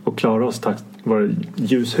klara oss tack vare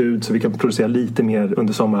ljus hud, så vi kan producera lite mer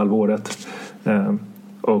under sommarhalvåret.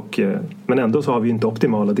 Men ändå så har vi inte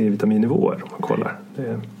optimala D-vitaminnivåer om man kollar.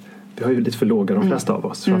 Vi har ju lite för låga de flesta av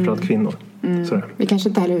oss, framförallt kvinnor. Vi kanske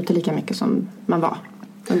inte heller är ute lika mycket som man var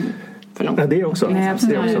för långt. Ja, det också. Nej,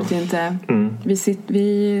 absolut inte.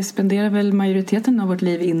 Vi spenderar väl majoriteten av vårt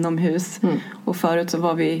liv inomhus. Och förut så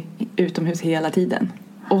var vi utomhus hela tiden.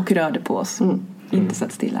 Och rörde på oss. Inte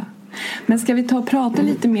satt stilla. Men ska vi ta och prata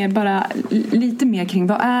lite mer kring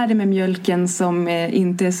vad är det med mjölken som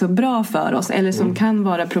inte är så bra för oss, eller som kan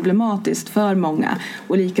vara problematiskt för många,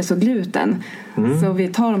 och likaså gluten. Så vi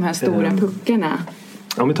tar de här stora puckarna.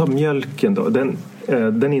 Om vi tar mjölken då,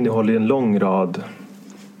 den innehåller en lång rad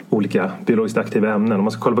olika biologiskt aktiva ämnen. Om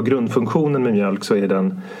man ska kolla på grundfunktionen med mjölk, så är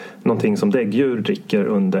den någonting som däggdjur dricker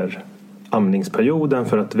under amningsperioden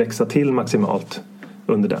för att växa till maximalt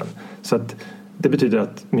under den. Så att det betyder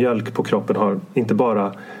att mjölk på kroppen har inte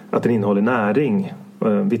bara att den innehåller näring,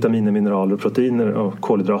 vitaminer, mineraler, proteiner och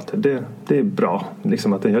kolhydrater. Det är bra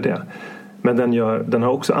liksom att den gör det. Men den har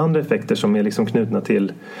också andra effekter som är liksom knutna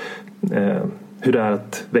till hur det är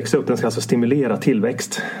att växa upp. Den ska alltså stimulera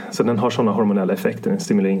tillväxt. Så den har sådana hormonella effekter. Den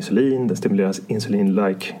stimulerar insulin, den stimulerar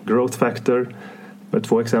insulin-like growth factor. Det är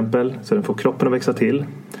 2 exempel. Så den får kroppen att växa till.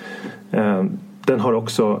 Den har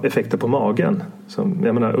också effekter på magen. Som,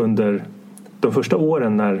 jag menar, under de första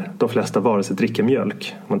åren när de flesta varelser dricker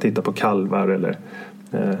mjölk, om man tittar på kalvar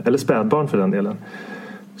eller spädbarn för den delen,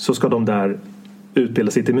 så ska de där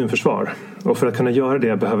utbilda sitt immunförsvar. Och för att kunna göra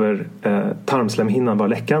det behöver tarmslemhinnan vara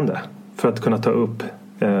läckande för att kunna ta upp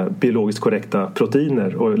biologiskt korrekta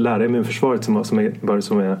proteiner och lära immunförsvaret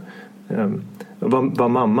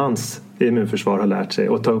vad mammans immunförsvar har lärt sig,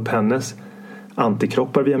 och ta upp hennes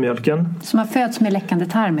antikroppar via mjölken. Så man föds med läckande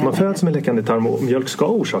tarm? Man föds med läckande tarm, och mjölk ska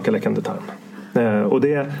orsaka läckande tarm. Och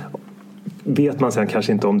det vet man sen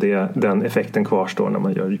kanske inte om den effekten kvarstår när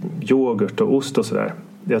man gör yoghurt och ost och sådär.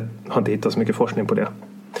 Jag har inte hittat så mycket forskning på det.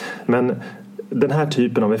 Men den här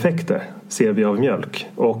typen av effekter ser vi av mjölk.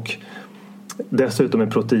 Och Dessutom är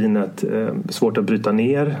proteinet svårt att bryta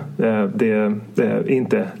ner. Det är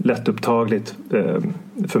inte lättupptagligt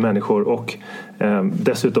för människor och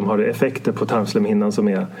dessutom har det effekter på tarmslemhinnan som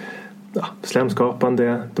är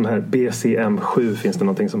slemskapande. De här BCM7 finns det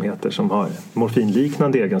någonting som heter som har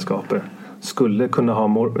morfinliknande egenskaper. Skulle kunna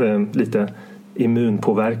ha lite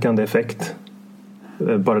immunpåverkande effekt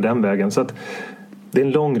bara den vägen. Så att det är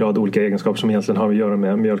en lång rad olika egenskaper som egentligen har att göra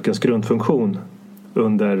med mjölkens grundfunktion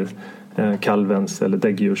under kalvens eller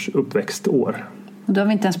däggdjurs uppväxtår. Och då har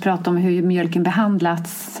vi inte ens pratat om hur mjölken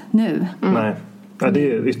behandlats nu. Nej,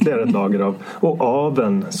 det är ytterligare ett lager av. Och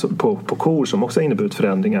aveln på kor som också har inneburit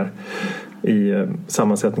förändringar i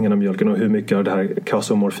sammansättningen av mjölken och hur mycket av det här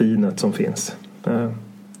kasomorfinet som finns.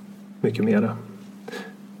 Mycket mera.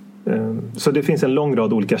 Så det finns en lång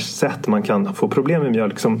rad olika sätt man kan få problem med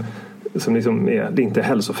mjölk som liksom det är inte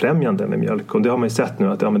hälsofrämjande med mjölk. Och det har man ju sett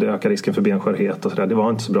nu att det ökar risken för benskörhet och sådär. Det var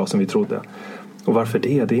inte så bra som vi trodde. Och varför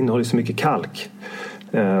det? Det innehåller så mycket kalk.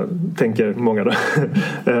 Tänker många då.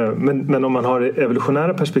 Men om man har det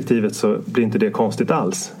evolutionära perspektivet så blir inte det konstigt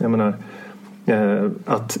alls. Jag menar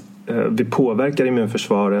att vi påverkar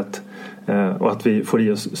immunförsvaret och att vi får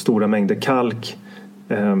i oss stora mängder kalk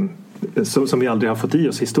som vi aldrig har fått i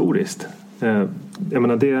oss historiskt. Jag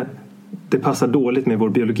menar det passar dåligt med vår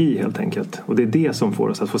biologi helt enkelt. Och det är det som får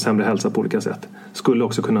oss att få sämre hälsa på olika sätt. Skulle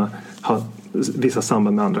också kunna ha vissa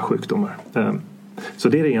samband med andra sjukdomar. Så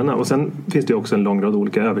det är det ena. Och sen finns det också en lång rad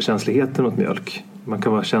olika överkänsligheter mot mjölk. Man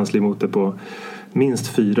kan vara känslig mot det på minst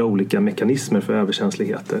 4 olika mekanismer för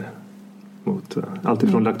överkänsligheter. Mot allt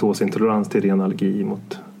ifrån laktosintolerans till ren allergi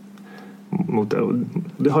mot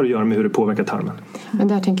det har att göra med hur det påverkar tarmen. Men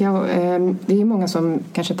där tänker jag, det är många som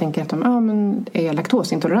kanske tänker att de är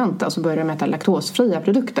laktosintoleranta och så börjar de äta laktosfria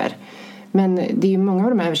produkter. Men det är ju många av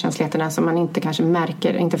de här överkänsligheterna som man inte kanske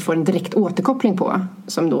märker, inte får en direkt återkoppling på,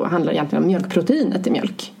 som då handlar egentligen om mjölkproteinet i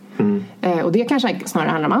mjölk. Och det kanske snarare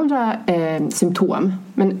handlar om andra symptom.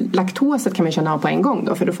 Men laktoset kan man känna av på en gång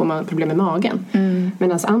då, för då får man problem med magen.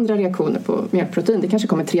 Medan andra reaktioner på mjölkprotein, det kanske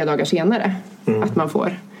kommer 3 dagar senare. Att man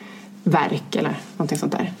får värk eller någonting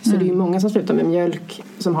sånt där. Så det är ju många som slutar med mjölk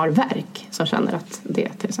som har värk som känner att det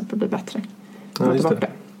till exempel blir bättre.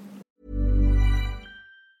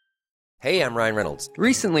 Hey, I'm Ryan Reynolds.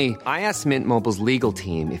 Recently, I asked Mint Mobile's legal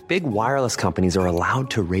team if big wireless companies are allowed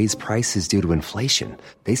to raise prices due to inflation.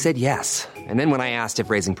 They said yes. And then when I asked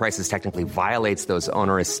if raising prices technically violates those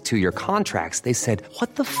onerous 2-year contracts, they said,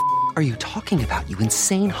 "What the f*** are you talking about, you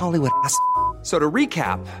insane Hollywood ass?" So to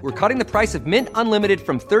recap, we're cutting the price of Mint Unlimited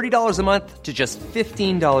from $30 a month to just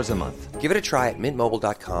 $15 a month. Give it a try at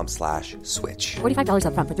mintmobile.com/switch. $45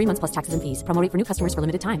 up front for 3 months plus taxes and fees. Promo rate for new customers for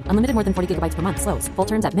limited time. Unlimited more than 40 gigabytes per month. Slows full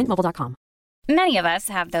terms at mintmobile.com. Many of us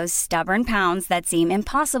have those stubborn pounds that seem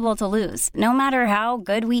impossible to lose, no matter how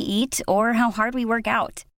good we eat or how hard we work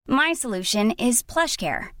out. My solution is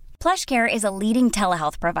PlushCare. PlushCare is a leading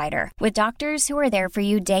telehealth provider with doctors who are there for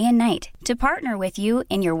you day and night to partner with you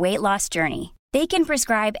in your weight loss journey. They can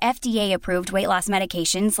prescribe FDA-approved weight loss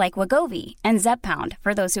medications like Wegovy and Zepbound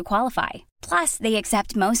for those who qualify. Plus, they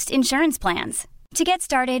accept most insurance plans. To get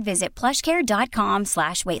started, visit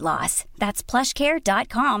plushcare.com/weightloss. That's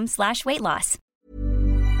plushcare.com/weightloss.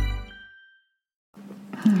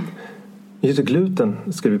 Just gluten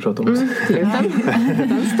ska vi prata om. Gluten,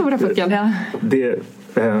 den stora pucken.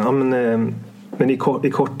 Men i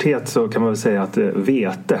korthet så kan man väl säga att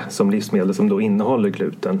vete som livsmedel som då innehåller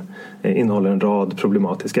gluten innehåller en rad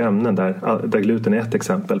problematiska ämnen där gluten är ett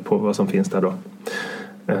exempel på vad som finns där då.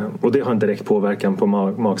 Och det har en direkt påverkan på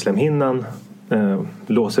magslemhinnan,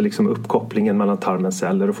 låser liksom upp kopplingen mellan tarmens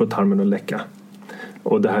celler och får tarmen att läcka.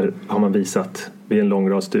 Och det här har man visat vid en lång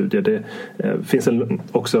rad studier. Det finns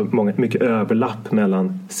också mycket överlapp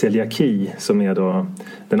mellan celiaki, som är då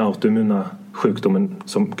den autoimmuna sjukdomen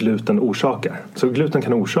som gluten orsakar. Så gluten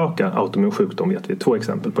kan orsaka autoimmun sjukdom, vet vi. 2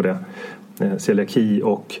 exempel på det. Celiaki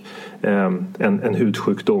och en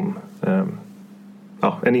hudsjukdom.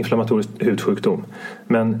 En inflammatorisk hudsjukdom.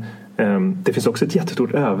 Men det finns också ett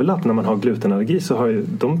jättestort överlapp när man har glutenallergi, så har ju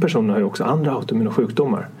de personerna har ju också andra autoimmuna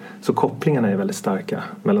sjukdomar. Så kopplingarna är väldigt starka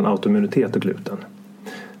mellan autoimmunitet och gluten.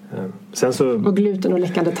 Och gluten och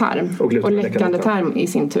läckande tarm. Och läckande tarm i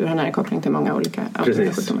sin tur har nära koppling till många olika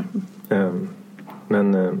autoimmuna sjukdomar.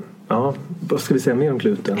 Vad ska vi säga mer om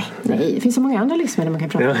gluten? Nej, det finns så många andra livsmedel man kan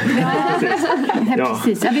prata om.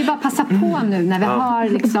 Precis. Jag vill bara passa på nu när vi har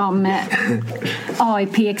liksom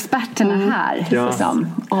AIP-experterna här. Liksom.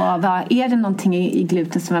 Och är det någonting i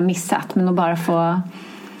gluten som har missat? Men att bara få...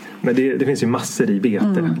 Men det finns ju massor i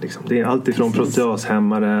vete. Liksom. Det är allt ifrån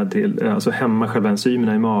proteashämmare till hämma själva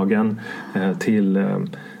enzymerna i magen till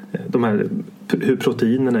de här hur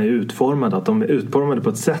proteinerna är utformade. Att de är utformade på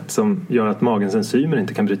ett sätt som gör att magens enzymer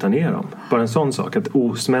inte kan bryta ner dem. Bara en sån sak, att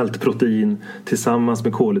osmält protein tillsammans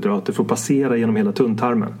med kolhydrater får passera genom hela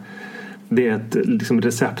tunntarmen. Det är ett liksom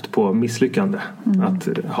recept på misslyckande. Att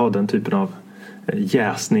ha den typen av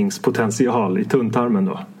jäsningspotential i tunntarmen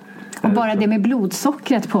då. Och bara det med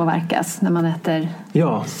blodsockret påverkas när man äter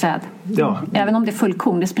säd. Ja. Även om det är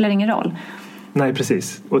fullkorn, det spelar ingen roll. Nej,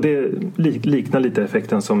 precis. Och det liknar lite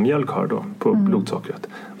effekten som mjölk har då på blodsockret.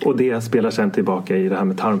 Och det spelar sen tillbaka i det här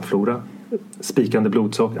med tarmflora. Spikande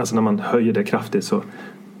blodsocker, alltså när man höjer det kraftigt så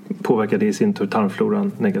påverkar det i sin tur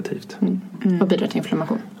tarmfloran negativt. Och bidrar till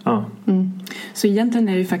inflammation. Ja. Så egentligen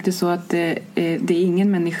är det ju faktiskt så att det är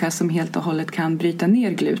ingen människa som helt och hållet kan bryta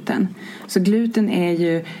ner gluten. Så gluten är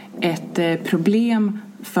ju ett problem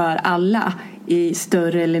för alla i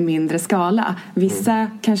större eller mindre skala. Vissa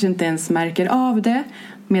kanske inte ens märker av det,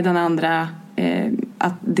 medan andra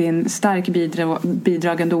att det är en stark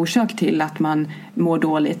bidragande orsak till att man mår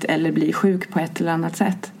dåligt eller blir sjuk på ett eller annat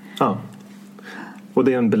sätt. Ja. Och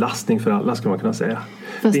det är en belastning för alla, ska man kunna säga.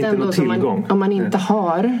 Fast det är inte någon tillgång. Om man inte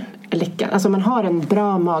har alltså om man har en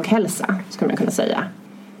bra maghälsa, skulle man kunna säga,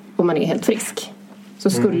 och man är helt frisk, så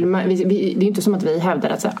skulle man, det är inte som att vi hävdar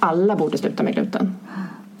att alla borde sluta med gluten.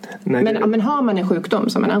 Nej, men har man en sjukdom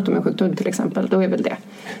som en autoimmun sjukdom till exempel, då är väl det.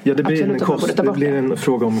 Ja, det blir en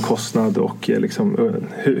fråga om kostnad och liksom,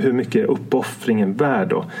 hur mycket uppoffringen värd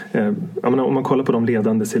då. Om man kollar på de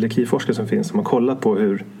ledande celiakiforskare som finns, om man kollar på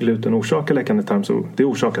hur gluten orsakar läckande tarm, så det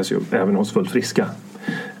orsakas ju även hos fullt friska.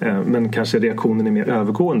 Men kanske reaktionen är mer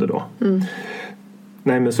övergående då.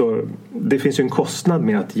 Nej, men så det finns ju en kostnad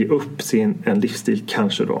med att ge upp en livsstil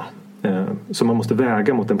kanske då. Så man måste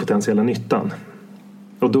väga mot den potentiella nyttan.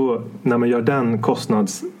 Och då, när man gör den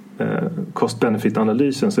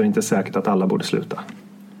cost-benefit-analysen, så är det inte säkert att alla borde sluta.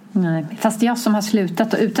 Nej, fast jag som har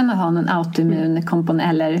slutat utan att ha någon autoimmun komponent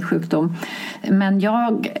eller sjukdom. Men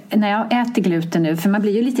när jag äter gluten nu, för man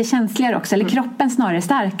blir ju lite känsligare också, eller kroppen snarare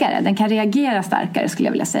starkare, den kan reagera starkare skulle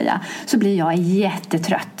jag vilja säga, så blir jag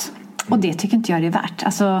jättetrött. Och det tycker inte jag är värt.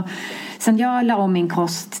 Alltså, sen jag la om min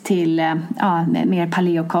kost till mer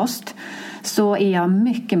paleokost, så är jag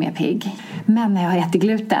mycket mer pigg. Men när jag äter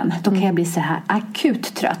gluten, då kan jag bli så här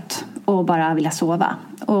akut trött och bara vilja sova.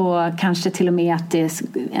 Och kanske till och med att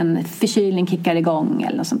en förkylning kickar igång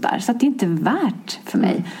eller något sånt där. Så att det är inte värt för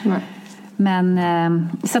mig. Men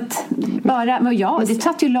så att det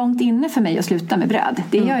satt ju långt inne för mig att sluta med bröd.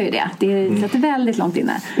 Det gör ju det. Det satt väldigt långt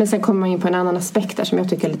inne. Men sen kommer man in på en annan aspekt där som jag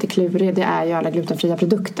tycker är lite klurig. Det är ju alla glutenfria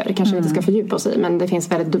produkter. Det kanske vi inte ska fördjupa oss i, men det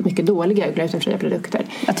finns väldigt mycket dåliga glutenfria produkter.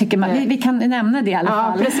 Jag tycker vi kan nämna det i alla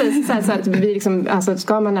fall. Ja, precis. Så att vi liksom, alltså,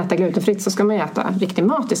 ska man äta glutenfritt så ska man äta riktig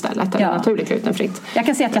mat istället. Eller naturligt glutenfritt. Jag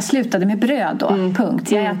kan säga att jag slutade med bröd då.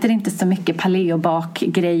 Punkt. Jag äter inte så mycket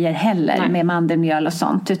paleobakgrejer heller med mandelmjöl och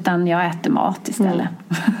sånt. Utan jag äter mat istället.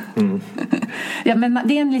 Ja, men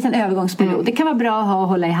det är en liten övergångsperiod. Det kan vara bra att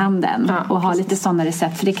hålla i handen och ha lite sådana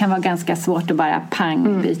recept, för det kan vara ganska svårt att bara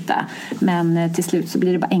byta. Men till slut så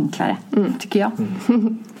blir det bara enklare, tycker jag.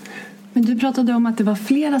 Men du pratade om att det var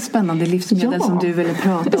flera spännande livsmedel som du ville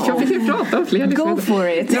prata om. Jag vill ju prata om fler livsmedel. Go for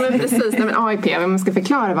it! Ja, men precis. AIP, om man ska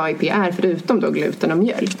förklara vad AIP är, förutom då gluten och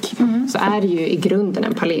mjölk, så är det ju i grunden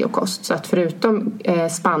en paleokost. Så att förutom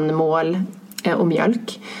spannmål och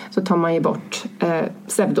mjölk så tar man ju bort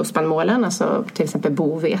pseudospannmålen, alltså till exempel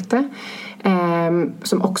bovete,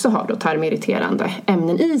 som också har då tarmirriterande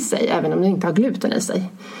ämnen i sig, även om det inte har gluten i sig.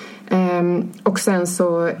 Och sen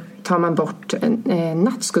så tar man bort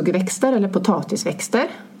nattskuggväxter eller potatisväxter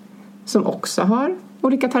som också har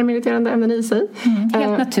olika tarmirriterande ämnen i sig.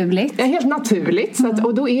 Helt naturligt. Ja, helt naturligt. Så att,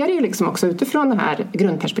 och då är det ju liksom också utifrån det här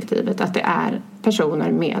grundperspektivet att det är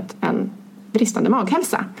personer med en bristande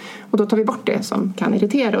maghälsa. Och då tar vi bort det som kan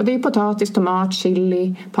irritera. Och det är potatis, tomat,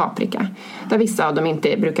 chili, paprika. Där vissa av dem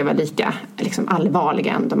inte brukar vara lika liksom,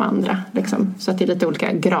 allvarliga än de andra. Liksom. Så att det är lite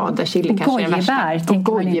olika grader. Chili kanske är den värsta. Och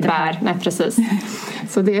gojibär. Nej, precis.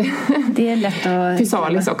 Så det är lätt att...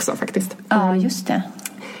 Physalis också faktiskt. Ja, just det.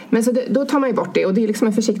 Men så då tar man ju bort det. Och det är liksom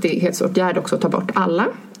en försiktighetsåtgärd också att ta bort alla.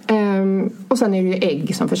 Och sen är det ju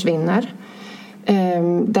ägg som försvinner.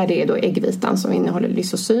 Där det är då äggvitan som innehåller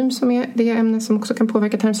lysosym, som är det ämne som också kan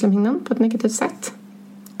påverka tarmslemhinnan på ett negativt sätt.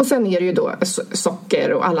 Och sen är det ju då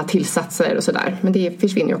socker och alla tillsatser och sådär, men det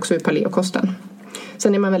försvinner ju också ur paleokosten.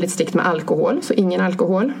 Sen är man väldigt strikt med alkohol, så ingen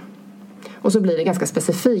alkohol. Och så blir det ganska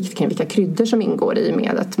specifikt kring vilka kryddor som ingår, i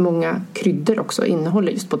med att många kryddor också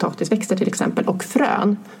innehåller just potatisväxter till exempel, och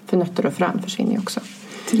frön, för nötter och frön försvinner ju också.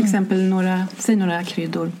 Till exempel säg några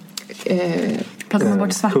kryddor. Pratar man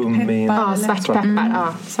bort svartpeppar? Ja, svartpeppar.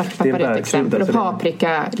 Ja, svartpeppar är ett exempel. Och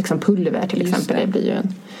paprika, liksom pulver till exempel. Det blir ju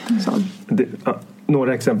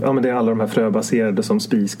Några exempel, ja, men det är alla de här fröbaserade som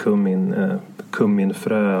spiskummin,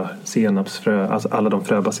 kumminfrö, senapsfrö, alltså alla de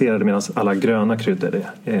fröbaserade, medan alla gröna kryddor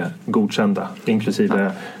är godkända,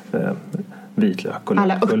 inklusive vitlök och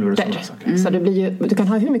alla örter. Så det blir ju, du kan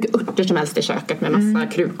ha hur mycket örter som helst i köket med massa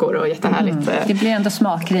krukor och jättehärligt. Det blir ändå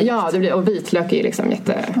smakrikt. Ja, det blir, och vitlök är ju liksom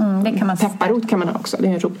det kan man pepparrot kan man ha också, det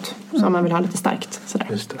är en rot som man vill ha lite starkt sådär.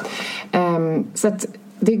 Just det. Så att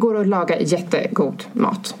det går att laga jättegod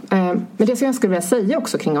mat. Men det som jag skulle vilja säga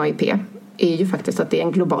också kring AIP är ju faktiskt att det är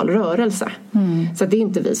en global rörelse. Så att det är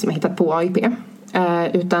inte vi som har hittat på AIP.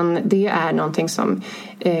 Utan det är någonting som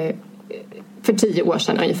för 10 år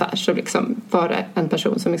sedan ungefär så liksom var det en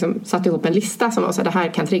person som liksom satte ihop en lista som var så här: det här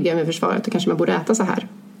kan trigga med försvaret och kanske man borde äta så här.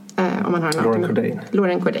 Om man har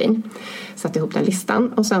Lauren Cordain satte ihop den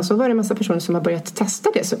listan. Och sen så var det en massa personer som har börjat testa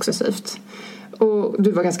det successivt. Och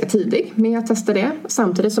du var ganska tidig med att testa det.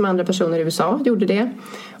 Samtidigt som andra personer i USA gjorde det.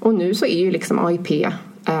 Och nu så är ju liksom AIP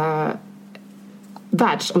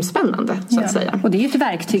världsomspännande så att säga. Och det är ju ett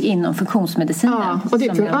verktyg inom funktionsmedicinen. Ja, och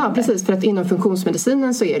det, precis. För att inom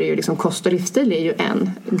funktionsmedicinen så är det ju liksom kost och livsstil är ju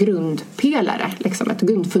en grundpelare. Liksom ett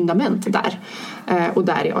grundfundament där. Och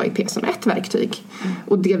där är AIP som ett verktyg.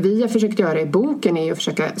 Och det vi har försökt göra i boken är ju att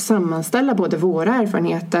försöka sammanställa både våra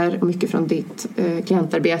erfarenheter och mycket från ditt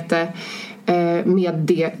klientarbete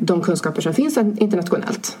med de kunskaper som finns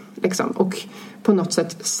internationellt. Liksom. Och på något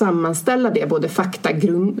sätt sammanställa det, både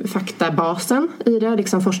faktabasen i det,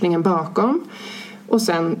 liksom forskningen bakom. Och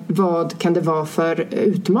sen vad kan det vara för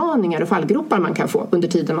utmaningar och fallgropar man kan få under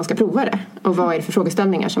tiden man ska prova det. Och vad är det för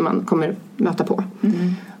frågeställningar som man kommer möta på.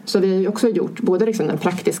 Så vi har ju också gjort både liksom den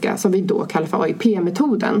praktiska som vi då kallar för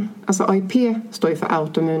AIP-metoden. Alltså AIP står ju för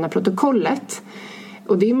autoimmuna protokollet.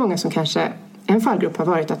 Och det är många som kanske... En fallgrupp har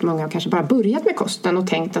varit att många har kanske bara börjat med kosten och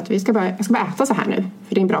tänkt att jag ska bara äta så här nu.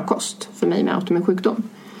 För det är en bra kost för mig med autoimmun sjukdom.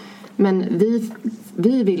 Men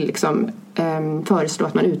vi vill liksom föreslå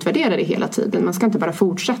att man utvärderar det hela tiden. Man ska inte bara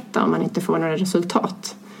fortsätta om man inte får några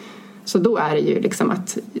resultat. Så då är det ju liksom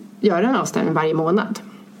att göra en avstämning varje månad.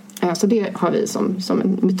 Så det har vi som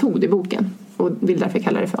en metod i boken. Och vill därför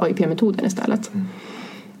kalla det för AIP-metoden istället.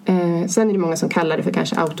 Sen är det många som kallar det för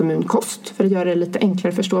kanske autoimmun kost. För att göra det lite enklare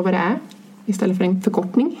att förstå vad det är. Istället för en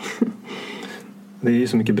förkortning. Det är ju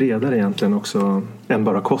så mycket bredare egentligen också än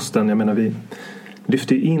bara kosten. Jag menar, vi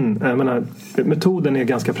lyfter ju in... metoden är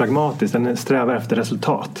ganska pragmatisk. Den strävar efter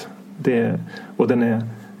resultat. Och den är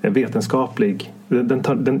vetenskaplig.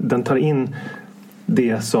 Den tar in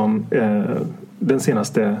det som den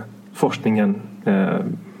senaste forskningen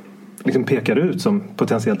liksom pekar ut som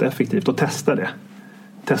potentiellt effektivt och testar det.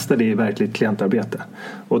 Testa det i verkligt klientarbete.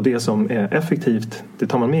 Och det som är effektivt, det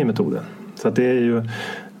tar man med i metoden. Så att det är ju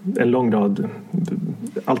en lång rad,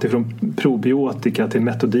 alltifrån probiotika till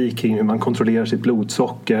metodik kring hur man kontrollerar sitt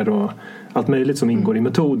blodsocker och allt möjligt som ingår i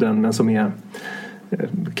metoden, men som är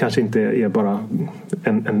kanske inte är bara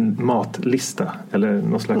en matlista eller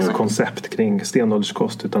något slags koncept kring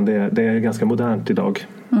stenålderskost, utan det är ganska modernt idag.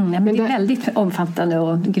 Men det är väldigt omfattande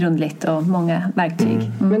och grundligt och många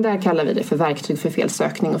verktyg. Men där kallar vi det för verktyg för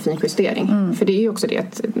felsökning och finjustering. För det är ju också det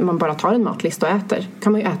att man bara tar en matlista och äter.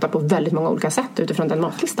 Kan man ju äta på väldigt många olika sätt utifrån den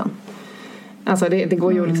matlistan. Alltså det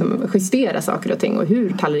går ju att liksom justera saker och ting och hur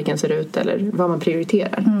tallriken ser ut eller vad man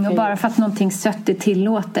prioriterar. Och bara för att någonting sött är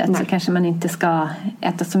tillåtet så kanske man inte ska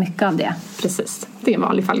äta så mycket av det. Precis, det är en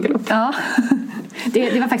vanlig fallgrop. Ja,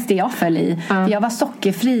 det var faktiskt det jag föll i. Jag var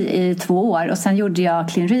sockerfri i 2 år och sen gjorde jag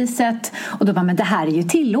clean reset och då bara, men det här är ju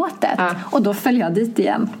tillåtet. Och då föll jag dit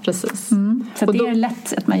igen. Precis. Så det är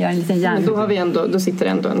lätt att man gör en liten hjärn. Då sitter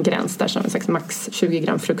det ändå en gräns där som är max 20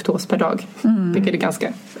 gram fruktos per dag. Vilket är ganska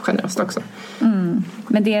generöst också.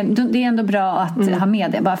 Men det är ändå bra att ha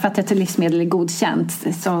med det. Bara för att ett livsmedel är godkänt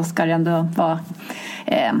så ska det ändå vara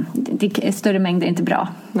större mängder är inte bra.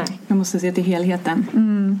 Nej, man måste se till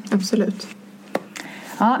helheten. Absolut.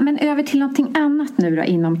 Ja, men över till någonting annat nu då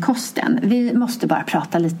inom kosten. Vi måste bara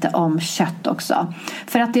prata lite om kött också.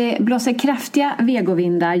 För att det blåser kraftiga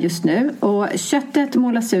vegovindar just nu. Och köttet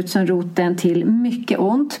målas ut som roten till mycket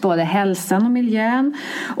ont. Både hälsan och miljön.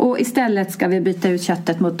 Och istället ska vi byta ut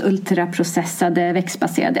köttet mot ultraprocessade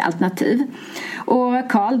växtbaserade alternativ. Och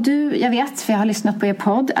Carl, jag vet, för jag har lyssnat på er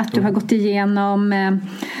podd, att du har gått igenom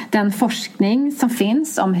den forskning som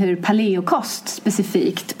finns om hur paleokost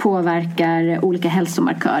specifikt påverkar olika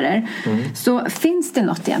hälsomarkörer. Så finns det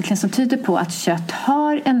något egentligen som tyder på att kött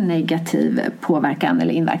har en negativ påverkan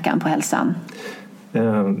eller inverkan på hälsan?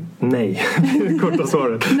 Nej, korta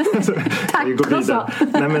svaret. Tack. Vi går vidare.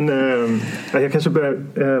 Nej, men, jag kanske börjar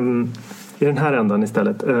i den här ändan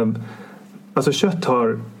istället. Alltså kött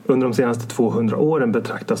har under de senaste 200 åren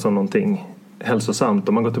betraktats som någonting hälsosamt.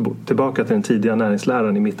 Om man går tillbaka till den tidiga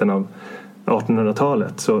näringsläran i mitten av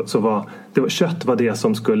 1800-talet så var kött var det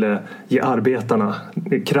som skulle ge arbetarna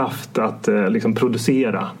kraft att liksom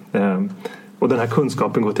producera. Och den här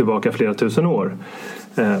kunskapen går tillbaka flera tusen år.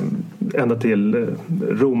 Ända till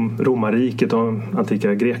romarriket och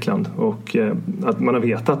antika Grekland. Och att man har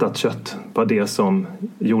vetat att kött var det som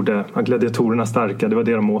gjorde gladiatorerna starka. Det var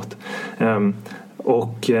det de åt.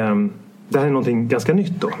 Det här är någonting ganska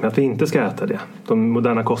nytt då, att vi inte ska äta det. De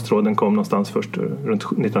moderna kostråden kom någonstans först runt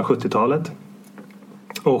 1970-talet.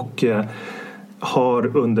 Och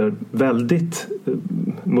har under väldigt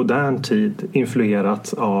modern tid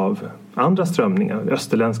influerats av andra strömningar.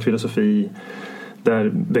 Österländsk filosofi,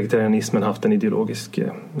 där vegetarianismen haft en ideologisk,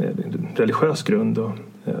 religiös grund och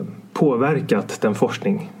påverkat den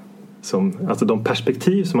forskning, alltså de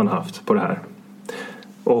perspektiv som man haft på det här.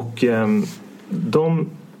 Och de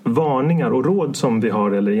varningar och råd som vi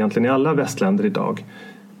har, eller egentligen i alla västländer idag,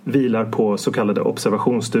 vilar på så kallade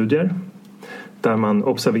observationsstudier där man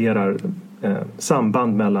observerar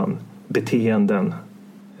samband mellan beteenden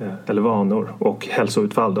eller vanor och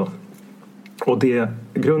hälsoutfall då. Och det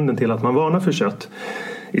grunden till att man varnar för kött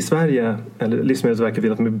i Sverige, eller Livsmedelsverket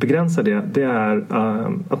vill att man begränsar det är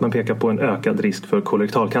att man pekar på en ökad risk för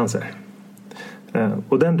kolorektalcancer.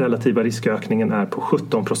 Och den relativa riskökningen är på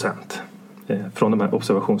 17% från de här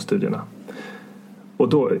observationsstudierna. Och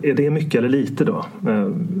då, är det mycket eller lite då?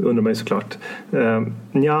 Undrar man ju såklart.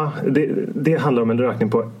 Det handlar om en ökning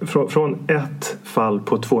på från ett fall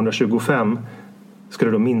på 225 ska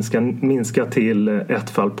det då minska till ett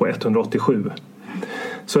fall på 187.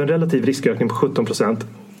 Så en relativ riskökning på 17%.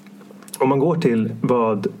 Om man går till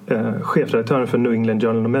vad chefredaktören för New England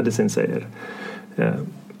Journal of Medicine säger,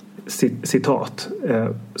 citat: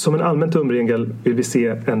 som en allmän tumregel vill vi se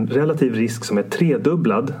en relativ risk som är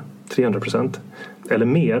tredubblad, 300% eller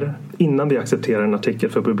mer, innan vi accepterar en artikel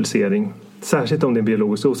för publicering, särskilt om det är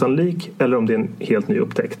biologiskt osannolik eller om det är en helt ny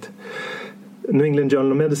upptäckt. New England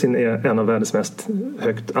Journal of Medicine är en av världens mest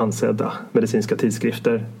högt ansedda medicinska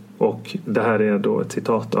tidskrifter, och det här är då ett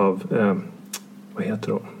citat av vad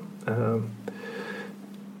heter hon?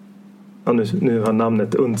 Nu har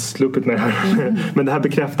namnet undsluppit mig här. Men det här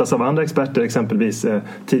bekräftas av andra experter, exempelvis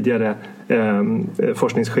tidigare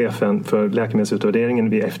forskningschefen för läkemedelsutvärderingen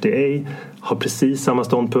vid FDA har precis samma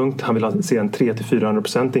ståndpunkt. Han vill se en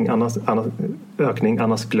 300-400% ökning,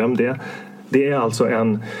 annars glöm det. Det är alltså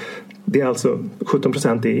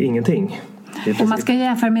 17% är ingenting. Och man ska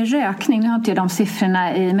jämföra med rökning, nu har inte jag de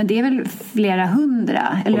siffrorna i, men det är väl flera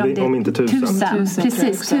hundra? Eller om inte tusen.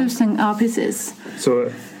 Precis, 1000, ja precis. Så,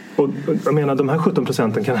 och jag menar, de här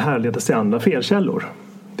 17% kan härledas till andra felkällor.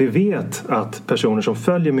 Vi vet att personer som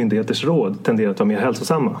följer myndigheters råd tenderar att vara mer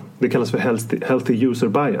hälsosamma. Det kallas för healthy user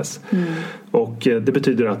bias. Och det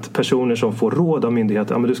betyder att personer som får råd av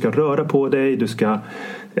myndigheter, du ska röra på dig, du ska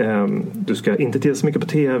inte titta så mycket på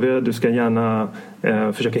tv, du ska gärna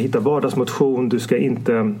försöka hitta vardagsmotion, du ska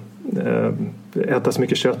inte äta så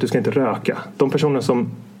mycket kött, du ska inte röka. De personer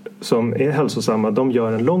som är hälsosamma, de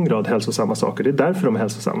gör en lång rad hälsosamma saker. Det är därför de är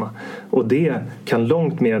hälsosamma. Och det kan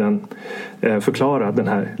långt mer än förklara den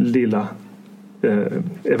här lilla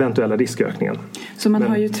eventuella riskökningen. Så man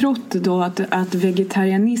har ju trott då att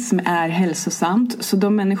vegetarianism är hälsosamt. Så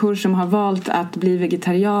de människor som har valt att bli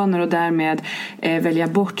vegetarianer och därmed välja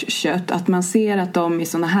bort kött, att man ser att de i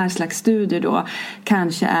sådana här slags studier då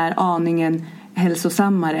kanske är aningen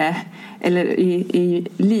hälsosammare eller i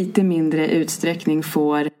lite mindre utsträckning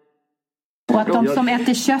får. Och att de som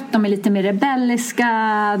äter kött, de är lite mer rebelliska,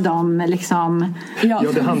 de liksom... Ja,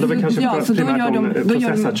 det handlar väl kanske primärt om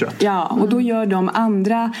processat kött. Ja, och då gör de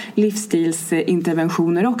andra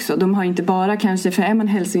livsstilsinterventioner också. De har inte bara kanske, för är man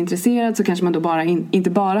hälsointresserad så kanske man då inte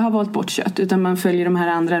bara har valt bort kött, utan man följer de här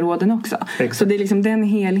andra råden också. Exakt. Så det är liksom den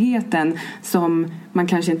helheten som man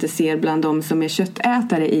kanske inte ser bland de som är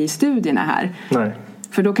köttätare i studierna här. Nej.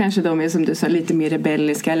 För då kanske de är, som du sa, lite mer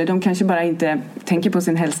rebelliska, eller de kanske bara inte tänker på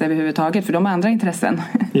sin hälsa överhuvudtaget, för de har andra intressen.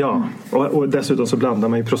 Ja, och dessutom så blandar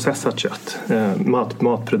man ju processat kött,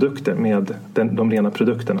 matprodukter med de rena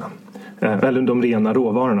produkterna. Eller de rena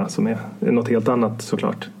råvarorna som är något helt annat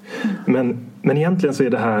såklart. Men egentligen så är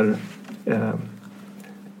det här...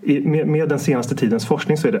 Med den senaste tidens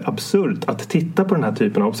forskning så är det absurt att titta på den här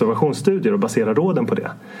typen av observationsstudier och basera råden på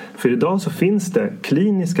det. För idag så finns det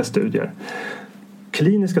kliniska studier.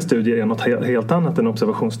 Kliniska studier är något helt annat än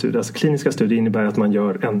observationsstudier. Alltså kliniska studier innebär att man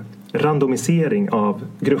gör en randomisering av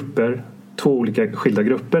grupper, 2 olika skilda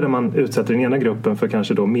grupper, där man utsätter den ena gruppen för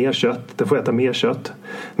kanske då mer kött. Den får äta mer kött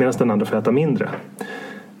medan den andra får äta mindre.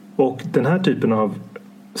 Och den här typen av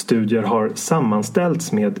studier har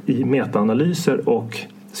sammanställts i metaanalyser och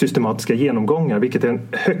systematiska genomgångar, vilket är den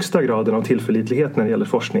högsta graden av tillförlitlighet när det gäller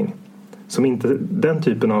forskning. Som inte, den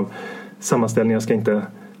typen av sammanställningar ska inte,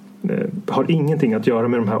 har ingenting att göra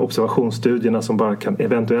med de här observationsstudierna som bara kan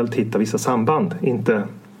eventuellt hitta vissa samband, inte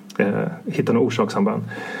hitta några orsakssamband.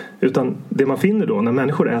 Utan det man finner då när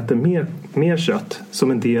människor äter mer kött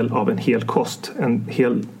som en del av en hel kost, en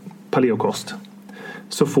hel paleokost,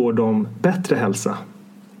 så får de bättre hälsa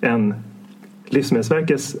än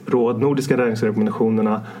Livsmedelsverkets råd, nordiska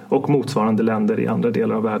näringsrekommendationerna och motsvarande länder i andra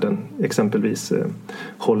delar av världen, exempelvis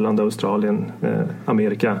Holland, Australien,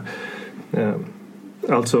 Amerika.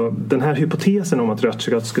 Alltså den här hypotesen om att rött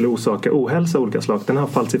kött skulle orsaka ohälsa av olika slag, den har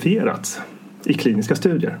falsifierats i kliniska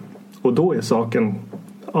studier. Och då är saken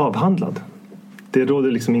avhandlad. Det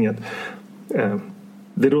råder liksom inget...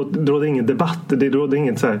 Det råder ingen debatt, det råder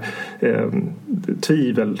inget så här,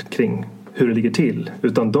 tvivel kring hur det ligger till.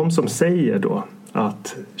 Utan de som säger då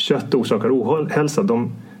att kött orsakar ohälsa,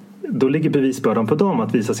 då ligger bevisbördan på dem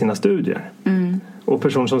att visa sina studier. Och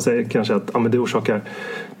personer som säger kanske att men det orsakar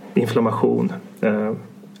inflammation.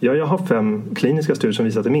 Jag har 5 kliniska studier som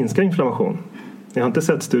visar att det minskar inflammation. Jag har inte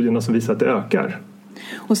sett studierna som visar att det ökar.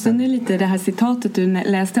 Och sen är lite det här citatet du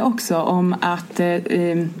läste också om att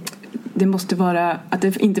det måste vara, att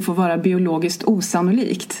det inte får vara biologiskt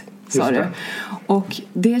osannolikt, sa du. Och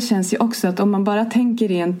det känns ju också att om man bara tänker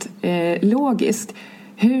rent logiskt,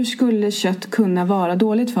 hur skulle kött kunna vara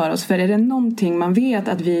dåligt för oss? För är det någonting man vet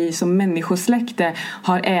att vi som människosläkte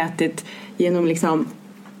har ätit genom liksom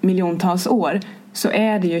miljontals år, så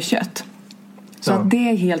är det ju kött. Så att det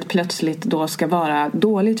helt plötsligt då ska vara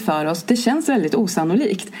dåligt för oss, det känns väldigt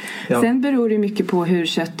osannolikt. Ja. Sen beror det mycket på hur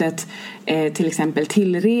köttet till exempel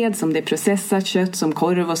tillreds, om det är processat kött som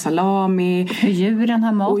korv och salami. Hur djuren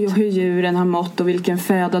har mått. Och hur djuren har mått och vilken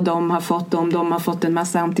föda de har fått. Om de har fått en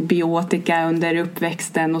massa antibiotika under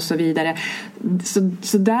uppväxten och så vidare.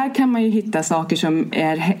 Så där kan man ju hitta saker som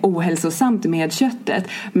är ohälsosamt med köttet.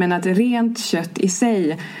 Men att rent kött i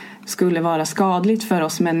sig skulle vara skadligt för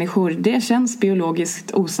oss människor, det känns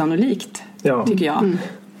biologiskt osannolikt, tycker jag.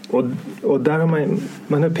 Och där har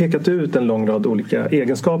man har pekat ut en lång rad olika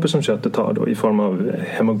egenskaper som köttet har då, i form av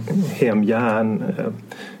hemjärn,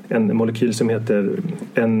 en molekyl som heter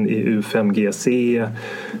NEU5GC,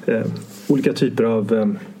 olika typer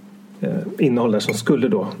av innehåll där som skulle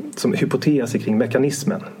då, som hypotes kring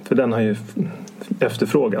mekanismen, för den har ju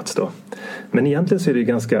efterfrågats då. Men egentligen så är det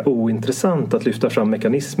ganska ointressant att lyfta fram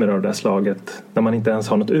mekanismer av det här slaget när man inte ens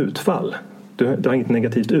har något utfall. Du har inget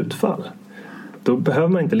negativt utfall. Då behöver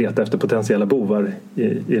man inte leta efter potentiella bovar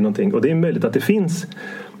i någonting. Och det är möjligt att det finns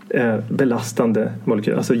belastande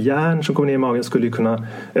molekyler. Alltså järn som kommer ner i magen skulle ju kunna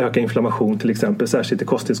öka inflammation till exempel, särskilt i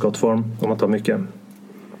kosttillskottsform om man tar mycket.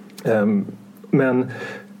 Men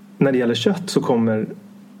när det gäller kött så kommer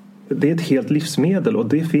det är ett helt livsmedel, och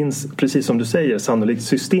det finns, precis som du säger, sannolikt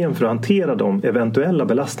system för att hantera de eventuella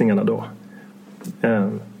belastningarna då.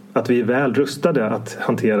 Att vi är väl rustade att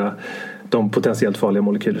hantera de potentiellt farliga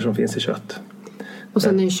molekyler som finns i kött. Och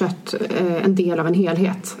sen är kött en del av en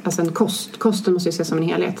helhet. Alltså en kosten måste ju ses som en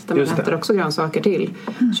helhet. Där man äter också grönsaker till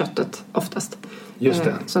köttet oftast. Just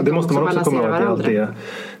det. Så det måste man också komma ihåg.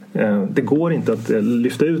 Det går inte att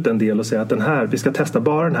lyfta ut en del och säga att vi ska testa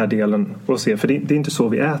bara den här delen och se. För det är inte så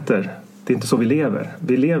vi äter. Det är inte så vi lever.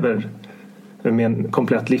 Vi lever med en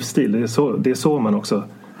komplett livsstil. Det är så man också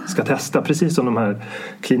ska testa. Precis som de här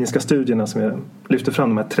kliniska studierna som jag lyfter fram.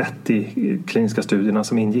 De här 30 kliniska studierna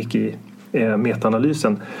som ingick i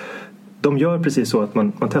metaanalysen. De gör precis så att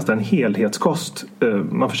man testar en helhetskost.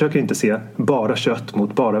 Man försöker inte se bara kött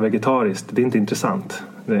mot bara vegetariskt. Det är inte intressant.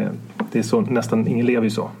 Det är så, nästan ingen lever ju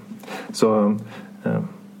så. Så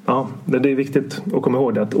det är viktigt att komma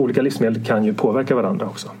ihåg att olika livsmedel kan ju påverka varandra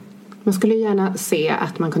också. Man skulle gärna se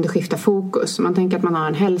att man kunde skifta fokus. Man tänker att man har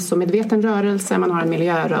en hälsomedveten rörelse, man har en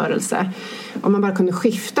miljörörelse. Om man bara kunde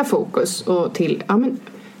skifta fokus och till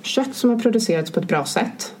kött som har producerats på ett bra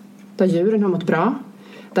sätt. Där djuren har mått bra.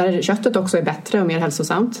 Där köttet också är bättre och mer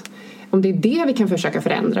hälsosamt. Om det är det vi kan försöka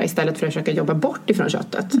förändra istället för att försöka jobba bort ifrån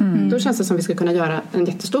köttet. Då känns det som vi ska kunna göra en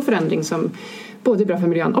jättestor förändring som både är bra för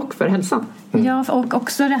miljön och för hälsan. Ja, och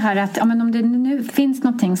också det här att om det nu finns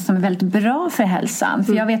någonting som är väldigt bra för hälsan.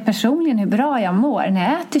 För jag vet personligen hur bra jag mår när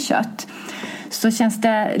jag äter kött. Så känns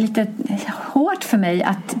det lite hårt för mig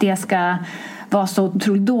att det ska vara så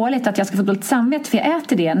otroligt dåligt, att jag ska få dåligt samvete för jag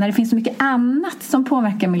äter det, när det finns så mycket annat som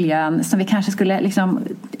påverkar miljön som vi kanske skulle liksom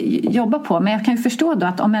jobba på. Men jag kan ju förstå då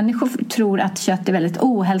att om människor tror att kött är väldigt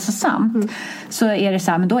ohälsosamt så är det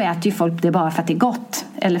så här, men då äter ju folk det bara för att det är gott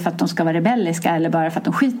eller för att de ska vara rebelliska eller bara för att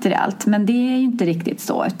de skiter i allt. Men det är ju inte riktigt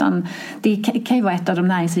så, utan det kan ju vara ett av de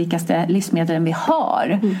näringsrikaste livsmedlen vi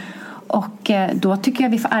har. Och då tycker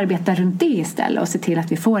jag vi får arbeta runt det istället och se till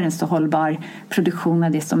att vi får en så hållbar produktion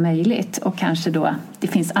av det som möjligt. Och kanske då, det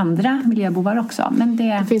finns andra miljöbovar också. Men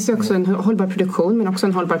det finns ju också en hållbar produktion men också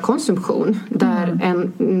en hållbar konsumtion. Där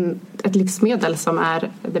ett livsmedel som är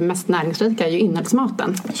det mest näringsrika är ju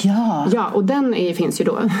inälvsmaten. Ja, och den finns ju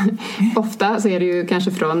då. Ofta så är det ju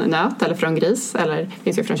kanske från nöt eller från gris. Eller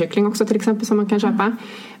finns ju från kyckling också till exempel som man kan köpa.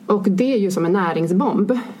 Och det är ju som en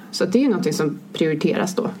näringsbomb. Så det är ju någonting som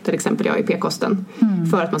prioriteras då. Till exempel i AIP-kosten.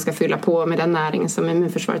 För att man ska fylla på med den näringen som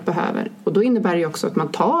immunförsvaret behöver. Och då innebär det ju också att man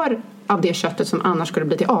tar av det köttet som annars skulle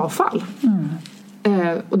bli till avfall.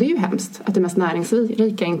 Och det är ju hemskt att det mest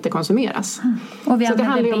näringsrika inte konsumeras. Och vi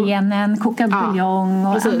använder benen, kokar buljong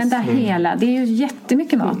och använder hela. Det är ju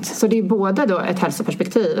jättemycket mat. Så det är både då ett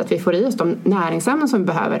hälsoperspektiv, att vi får i oss de näringsämnen som vi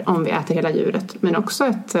behöver om vi äter hela djuret. Men också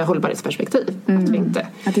ett hållbarhetsperspektiv,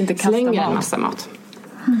 att vi inte slänger en massa mat.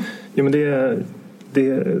 Ja, men det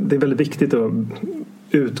är väldigt viktigt att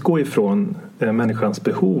utgå ifrån människans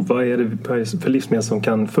behov. Vad är det för livsmedel som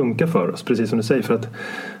kan funka för oss? Precis som du säger, för att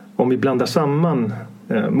om vi blandar samman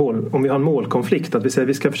om vi har en målkonflikt, att vi säger att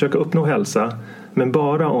vi ska försöka uppnå hälsa, men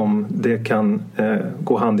bara om det kan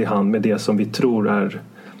gå hand i hand med det som vi tror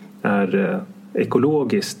är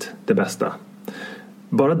ekologiskt det bästa.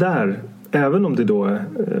 Bara där, även om det då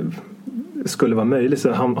skulle vara möjligt,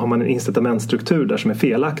 så har man en incitamentstruktur där som är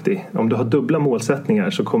felaktig. Om du har dubbla målsättningar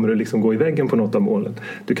så kommer du liksom gå i väggen på något av målen.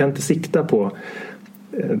 Du kan inte sikta på.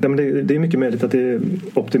 Det är mycket möjligt att det är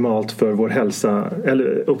optimalt för vår hälsa,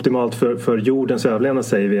 eller optimalt för jordens överlevnad,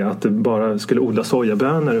 säger vi, att det bara skulle odla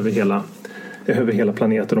sojabönor över hela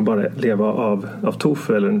planeten och bara leva av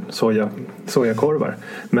tofu eller sojakorvar.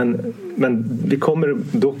 Men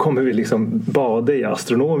då kommer vi liksom bada i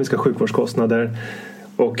astronomiska sjukvårdskostnader,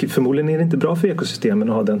 och förmodligen är det inte bra för ekosystemen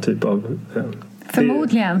att ha den typ av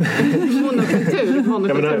förmodligen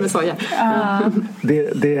monokultur med soja.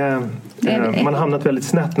 Man har hamnat väldigt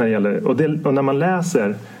snett när det gäller, och när man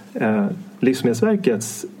läser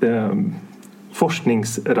Livsmedelsverkets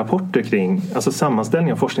forskningsrapporter kring, alltså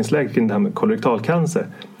sammanställning av forskningsläget kring det här med kolorektalcancer,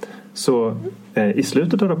 så i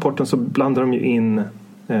slutet av rapporten så blandar de ju in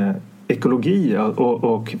ekologi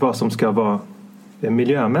och vad som ska vara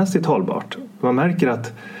miljömässigt hållbart. Man märker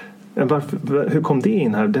att hur kom det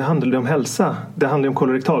in här? Det handlar om hälsa. Det handlar om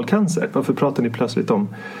kolorektalcancer. Varför pratar ni plötsligt om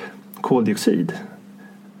koldioxid?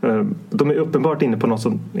 De är uppenbart inne på något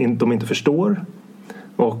som de inte förstår.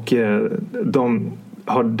 Och de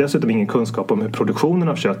har dessutom ingen kunskap om hur produktionen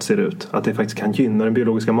av kött ser ut. Att det faktiskt kan gynna den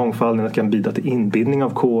biologiska mångfalden. Att det kan bidra till inbindning av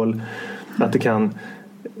kol. Att det kan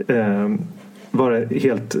vara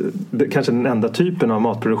kanske den enda typen av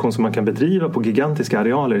matproduktion som man kan bedriva på gigantiska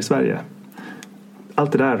arealer i Sverige.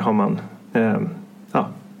 Allt det där har man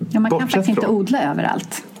man kan faktiskt inte odla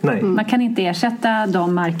överallt. Nej. Man kan inte ersätta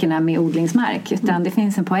de markerna med odlingsmark, utan det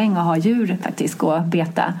finns en poäng att ha djur faktiskt gå och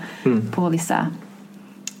beta på vissa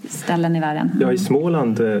ställen i världen. Ja, i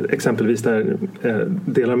Småland exempelvis, där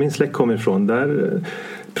delar av min släkt kommer ifrån, där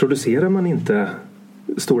producerar man inte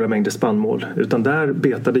stora mängder spannmål, utan där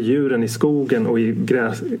betade djuren i skogen och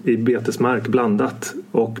i betesmark blandat,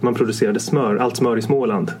 och man producerade allt smör i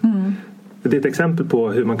Småland. Det är ett exempel på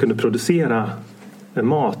hur man kunde producera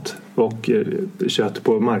mat och kött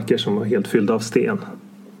på marker som var helt fyllda av sten.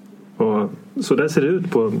 Och så där ser det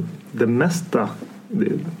ut på det mesta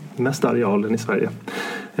arealen i Sverige.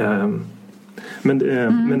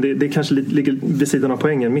 Men det kanske ligger vid sidan av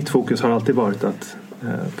poängen. Mitt fokus har alltid varit att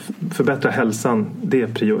förbättra hälsan. Det är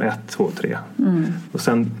prio 1, 2, 3. Och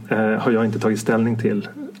sen har jag inte tagit ställning till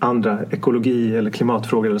andra ekologi eller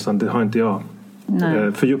klimatfrågor eller sånt. Det har inte jag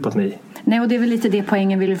fördjupat mig i. Nej, och det är väl lite det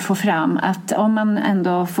poängen vill få fram, att om man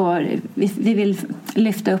ändå vi vill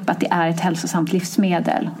lyfta upp att det är ett hälsosamt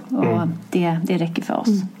livsmedel, och det räcker för oss.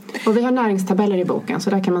 Och vi har näringstabeller i boken, så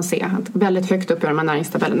där kan man se att väldigt högt upp i de här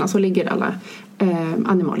näringstabellerna så ligger alla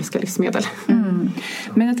animaliska livsmedel.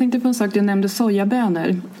 Men jag tänkte på en sak, du nämnde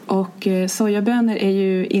sojabönor, och sojabönor är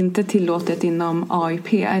ju inte tillåtet inom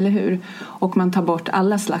AIP, eller hur? Och man tar bort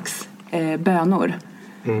alla slags bönor.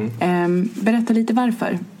 Berätta lite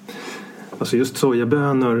varför. Alltså just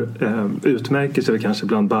sojabönor utmärker sig kanske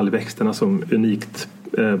bland baljväxterna som unikt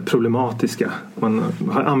problematiska. Man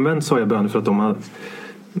har använt sojabönor för att de har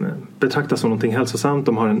betraktas som någonting hälsosamt.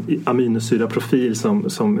 De har en aminosyraprofil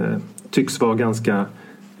som tycks vara ganska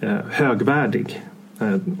högvärdig.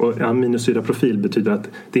 Och aminosyraprofil betyder att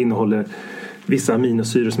det innehåller vissa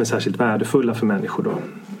aminosyror som är särskilt värdefulla för människor. Då.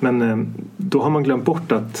 Men då har man glömt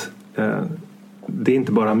bort att det är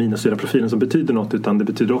inte bara aminosyraprofilen som betyder något, utan det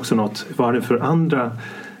betyder också något. Vad är det för andra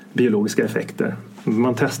biologiska effekter? Man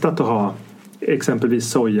har testat att ha exempelvis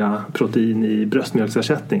sojaprotein i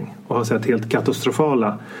bröstmjölksersättning, och har sett helt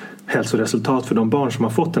katastrofala hälsoresultat för de barn som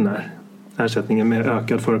har fått den här ersättningen med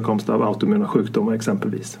ökad förekomst av autoimmuna sjukdomar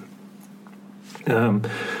exempelvis.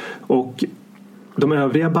 Och de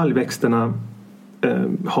övriga baljväxterna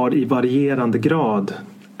har i varierande grad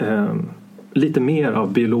lite mer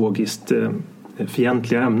av biologiskt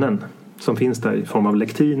fientliga ämnen som finns där i form av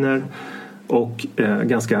lektiner och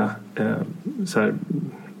ganska så här,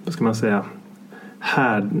 vad ska man säga,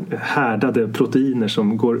 härdade proteiner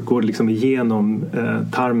som går liksom igenom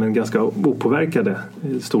tarmen ganska opåverkade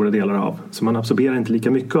i stora delar av. Så man absorberar inte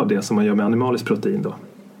lika mycket av det som man gör med animaliskt protein då.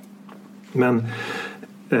 Men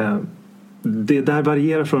det där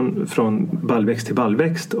varierar från baljväxt till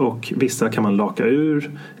baljväxt, och vissa kan man laka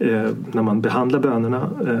ur när man behandlar bönorna.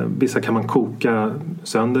 Vissa kan man koka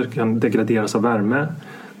sönder, kan degraderas av värme.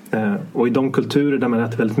 Och i de kulturer där man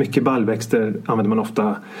äter väldigt mycket baljväxter använder man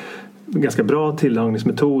ofta ganska bra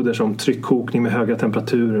tillagningsmetoder som tryckkokning med höga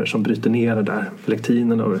temperaturer som bryter ner det där,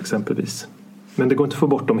 lektinerna exempelvis. Men det går inte att få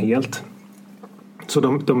bort dem helt. Så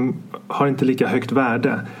de har inte lika högt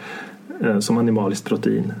värde som animaliskt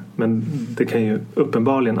protein. Men det kan ju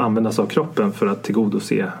uppenbarligen användas av kroppen för att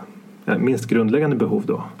tillgodose minst grundläggande behov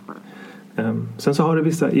då. Sen så har det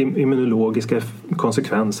vissa immunologiska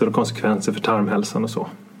konsekvenser och konsekvenser för tarmhälsan och så.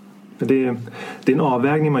 Det är en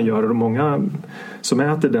avvägning man gör, och många som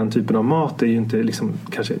äter den typen av mat är ju inte liksom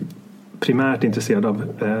kanske primärt intresserade av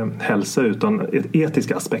hälsa utan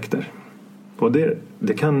etiska aspekter. Och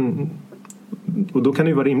det kan, och då kan det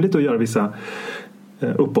ju vara rimligt att göra vissa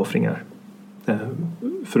uppoffringar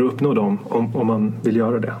för att uppnå dem om man vill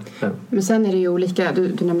göra det. Men sen är det ju olika,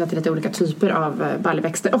 du nämnde att det är lite olika typer av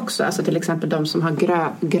baljväxter också. Alltså till exempel de som har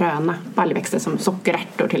gröna baljväxter som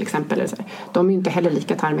sockerärtor till exempel. De är ju inte heller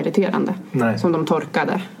lika tarmirriterande som de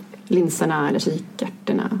torkade linserna eller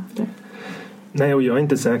kikärtorna. Nej, och jag är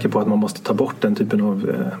inte säker på att man måste ta bort den typen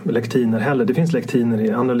av lektiner heller. Det finns lektiner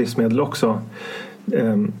i andra livsmedel också.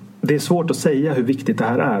 Det är svårt att säga hur viktigt det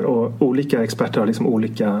här är, och olika experter har liksom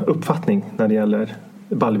olika uppfattning när det gäller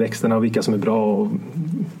baljväxterna och vilka som är bra.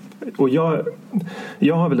 Och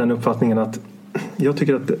jag har väl den uppfattningen att jag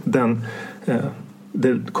tycker att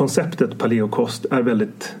det konceptet paleokost är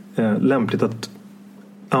väldigt lämpligt att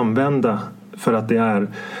använda för att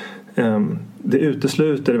det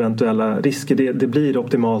utesluter eventuella risker. Det blir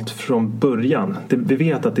optimalt från början. Vi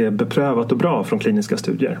vet att det är beprövat och bra från kliniska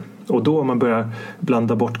studier. Och då om man börjar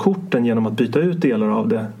blanda bort korten genom att byta ut delar av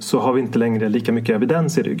det, så har vi inte längre lika mycket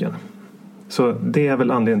evidens i ryggen. Så det är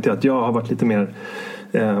väl anledningen till att jag har varit lite mer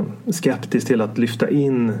skeptisk till att lyfta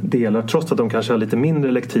in delar, trots att de kanske har lite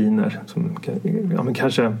mindre lektiner. Som,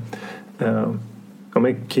 kanske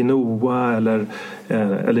quinoa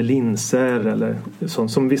eller linser eller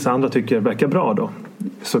sånt som vissa andra tycker verkar bra då.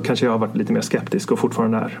 Så kanske jag har varit lite mer skeptisk och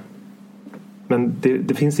fortfarande är. Men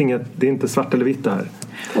det finns inget, det är inte svart eller vitt det här.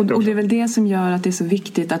 Och det är väl det som gör att det är så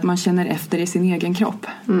viktigt att man känner efter i sin egen kropp.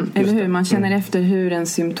 Eller hur? Man känner efter hur en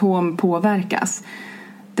symptom påverkas.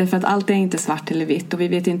 Därför att allt är inte svart eller vitt, och vi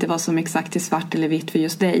vet inte vad som exakt är svart eller vitt för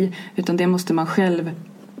just dig. Utan det måste man själv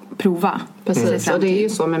prova. Precis, och det är ju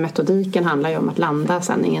så med metodiken, handlar ju om att landa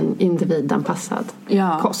sen i en individanpassad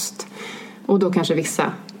kost. Och då kanske vissa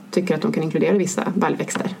tycker att de kan inkludera vissa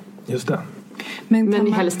baljväxter. Just det.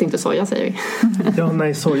 Men helst inte soja, säger vi. Ja,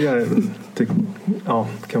 nej, soja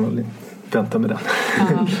kan man vänta med den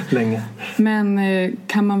länge. Men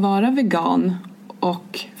kan man vara vegan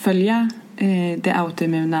och följa det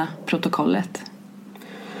autoimmuna protokollet?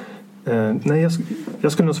 Nej,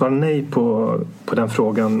 jag skulle nog svara nej på den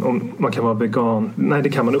frågan, om man kan vara vegan. Nej, det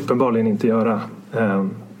kan man uppenbarligen inte göra.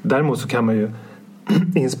 Däremot så kan man ju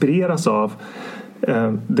inspireras av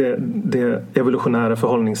det evolutionära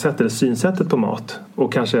förhållningssättet eller synsättet på mat,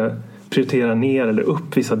 och kanske prioritera ner eller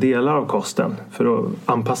upp vissa delar av kosten för att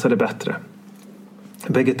anpassa det bättre.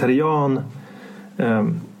 Vegetarian,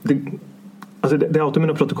 det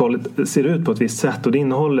autoimmuna protokollet ser ut på ett visst sätt, och det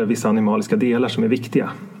innehåller vissa animaliska delar som är viktiga.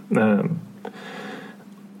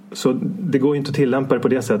 Så det går ju inte att tillämpa det på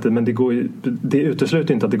det sättet, men det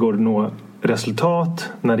utesluter inte att det går att nå resultat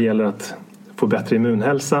när det gäller att få bättre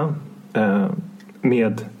immunhälsa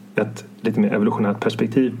med ett lite mer evolutionärt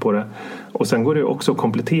perspektiv på det. Och sen går det också att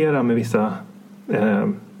komplettera med vissa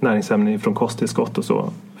näringsämnen från kosttillskott och så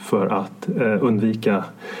för att undvika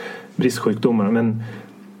bristsjukdomar.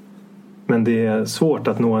 Men det är svårt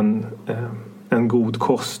att nå en god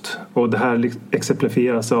kost, och det här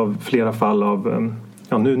exemplifieras av flera fall av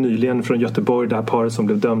nu nyligen från Göteborg, det här paret som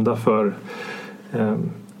blev dömda för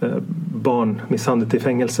barnmisshandel till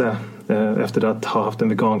fängelse efter att ha haft en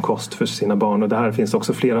vegankost för sina barn. Och det här finns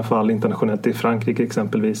också flera fall internationellt i Frankrike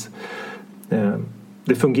exempelvis.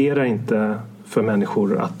 Det fungerar inte för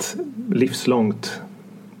människor att livslångt,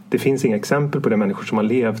 det finns inga exempel på det, människor som har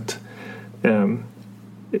levt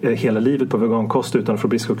hela livet på vegankost utan att få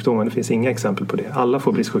bristsjukdomar. Det finns inga exempel på det. Alla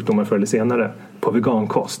får bristsjukdomar förr eller senare på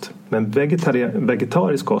vegankost. Men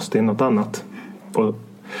vegetarisk kost är något annat.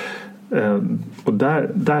 Och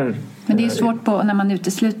där men det är svårt när man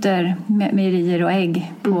utesluter mejerier och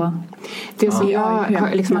ägg på... Det som jag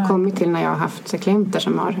har kommit till när jag har haft klienter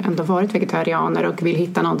som har ändå varit vegetarianer och vill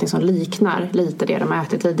hitta någonting som liknar lite det de har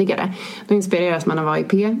ätit tidigare. Då inspireras man av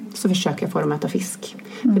AIP, så försöker jag få dem att äta fisk.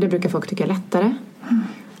 För det brukar folk tycka är lättare.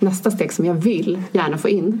 Nästa steg som jag vill gärna få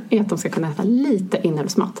in är att de ska kunna äta lite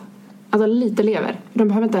inälvsmat. Alltså lite lever. De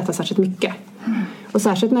behöver inte äta särskilt mycket. Och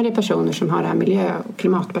särskilt när det är personer som har det här miljö- och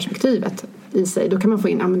klimatperspektivet i sig. Då kan man få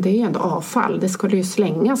in, men det är ändå avfall. Det skulle ju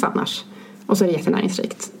slängas annars. Och så är det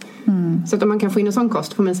jättenäringsrikt. Så att om man kan få in en sån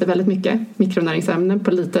kost får man sig väldigt mycket mikronäringsämnen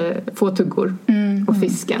på lite få tuggor. Och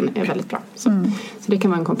fisken är väldigt bra. Så det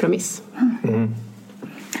kan vara en kompromiss.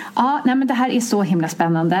 Ja, men det här är så himla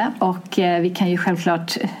spännande och vi kan ju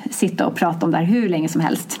självklart sitta och prata om det här hur länge som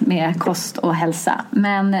helst med kost och hälsa.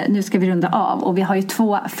 Men nu ska vi runda av och vi har ju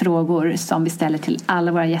 2 frågor som vi ställer till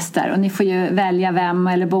alla våra gäster och ni får ju välja vem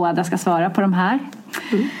eller båda ska svara på de här.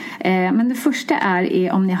 Men det första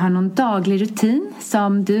är om ni har någon daglig rutin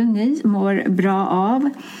som ni mår bra av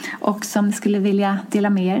och som ni skulle vilja dela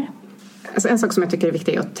med er. Alltså en sak som jag tycker är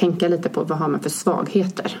viktig är att tänka lite på vad har man för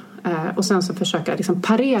svagheter. Och sen så försöka liksom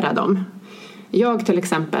parera dem. Jag till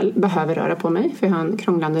exempel behöver röra på mig för jag har en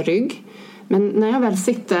krånglande rygg. Men när jag väl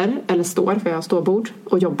sitter eller står, för jag har ståbord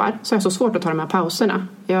och jobbar, så är det så svårt att ta de här pauserna.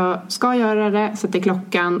 Jag ska göra det, sätter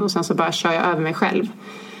klockan och sen så bara kör jag över mig själv.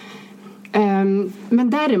 Men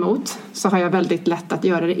däremot så har jag väldigt lätt att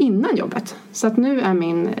göra det innan jobbet. Så att nu är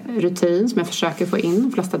min rutin som jag försöker få in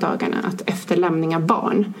de flesta dagarna att efter lämning av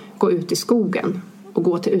barn gå ut i skogen och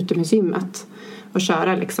gå till utomhusgymmet och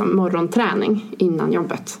köra liksom morgonträning innan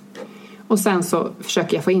jobbet. Och sen så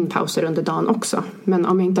försöker jag få in pauser under dagen också. Men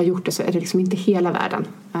om jag inte har gjort det så är det liksom inte hela världen.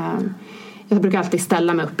 Jag brukar alltid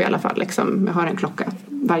ställa mig upp i alla fall. Liksom. Jag har en klocka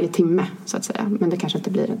varje timme så att säga. Men det kanske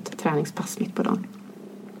inte blir ett träningspass mitt på dagen.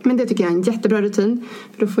 Men det tycker jag är en jättebra rutin.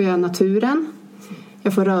 För då får jag naturen.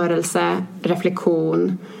 Jag får rörelse,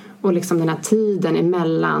 reflektion. Och liksom den här tiden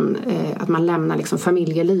emellan att man lämnar liksom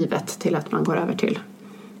familjelivet till att man går över till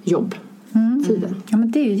jobb. Tiden. Ja,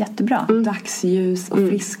 men det är ju jättebra. Dagsljus och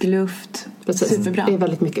frisk luft. Precis. Superbra. Det är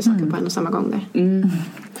väldigt mycket saker på en och samma gång där.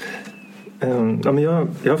 Ja, men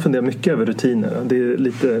jag funderar mycket över rutiner. Det är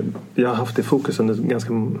lite, jag har haft det fokus under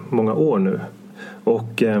ganska många år nu.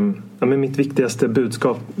 Och men mitt viktigaste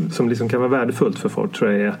budskap som liksom kan vara värdefullt för folk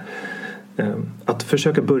tror jag är att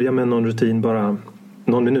försöka börja med någon rutin bara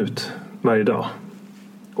någon minut varje dag.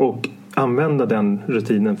 Och använda den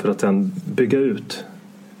rutinen för att sen bygga ut.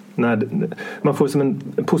 När man får som en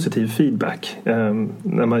positiv feedback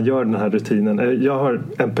när man gör den här rutinen. Jag har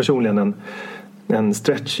personligen en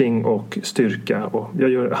stretching och styrka. Och jag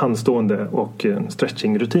gör handstående och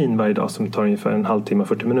stretchingrutin varje dag som tar ungefär en halvtimme,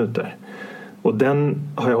 40 minuter. Och den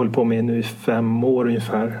har jag hållit på med nu i 5 år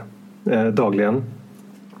ungefär dagligen.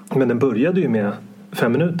 Men den började ju med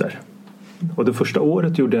 5 minuter. Och det första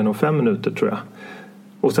året gjorde jag nog 5 minuter tror jag.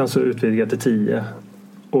 Och sen så utvidgade jag till 10.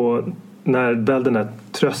 Och när väl den här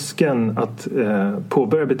tröskeln att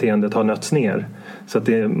påbörja beteendet har nötts ner så att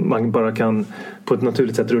man bara kan på ett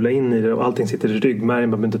naturligt sätt rulla in i det och allting sitter i ryggmärgen,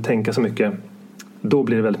 man behöver inte tänka så mycket, då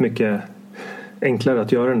blir det väldigt mycket enklare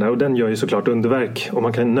att göra den där. Och den gör ju såklart underverk. Om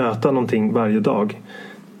man kan nöta någonting varje dag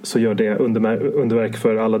så gör det underverk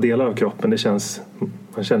för alla delar av kroppen.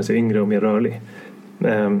 Man känner sig yngre och mer rörlig.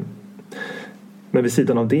 Men vid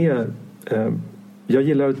sidan av det jag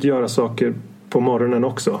gillar att göra saker på morgonen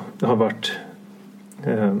också. Det har varit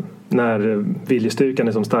när viljestyrkan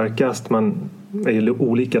är som starkast. Man är ju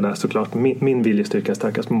olika där såklart. Min viljestyrka är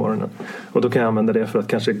starkast på morgonen. Och då kan jag använda det för att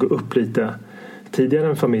kanske gå upp lite tidigare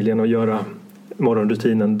än familjen och göra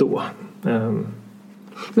morgonrutinen då.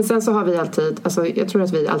 Men sen så har vi alltid, alltså jag tror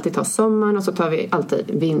att vi alltid tar sommaren och så tar vi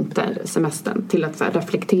alltid vintersemestern till att så här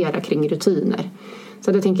reflektera kring rutiner.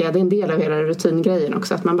 Så det tänker jag, det är en del av hela rutingrejen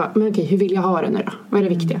också. Att man bara, men okej, hur vill jag ha det nu då? Vad är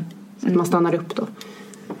det viktiga? Så att man stannar upp då.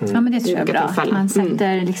 Ja, men det tror jag är bra. Man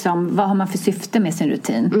sätter liksom, vad har man för syfte med sin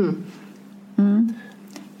rutin?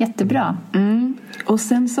 Jättebra. Och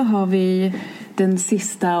sen så har vi den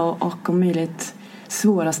sista och om möjligt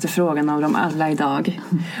svåraste frågan av dem alla idag.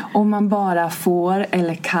 Om man bara får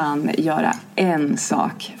eller kan göra en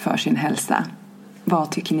sak för sin hälsa,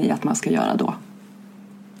 vad tycker ni att man ska göra då?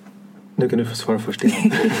 Nu kan du få svara först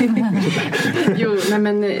igen. Jo,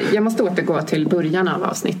 men jag måste återgå till början av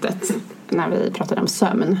avsnittet när vi pratade om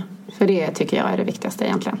sömn. För det tycker jag är det viktigaste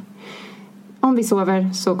egentligen. om vi sover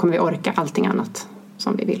så kommer vi orka allting annat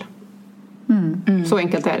som vi vill. Så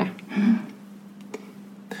enkelt är det.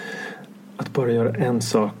 Att bara göra en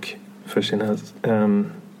sak för sin hälsa.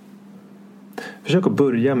 Försök att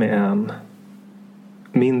börja med en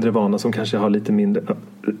mindre vana som kanske har lite mindre.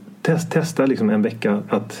 Testa liksom en vecka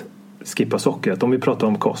att skippa sockret. Om vi pratar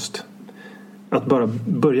om kost. Att bara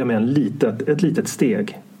börja med ett litet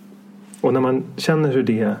steg. Och när man känner hur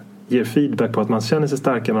det ger feedback på att man känner sig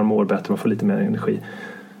starkare, man mår bättre, man får lite mer energi,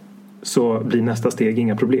 så blir nästa steg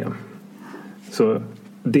inga problem. Så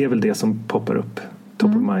det är väl det som poppar upp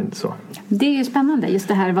top of mind. Så. Det är ju spännande, just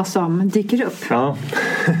det här vad som dyker upp. Ja.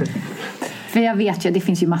 För jag vet ju, det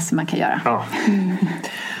finns ju massor man kan göra. Ja.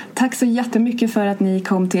 Tack så jättemycket för att ni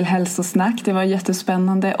kom till Hälsosnack. Det var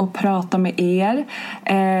jättespännande att prata med er.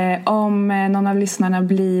 Om någon av lyssnarna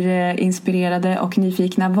blir inspirerade och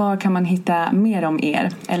nyfikna, var kan man hitta mer om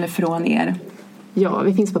er eller från er? Ja,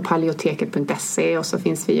 vi finns på paleoteket.se och så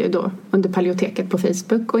finns vi ju då under Paleoteket på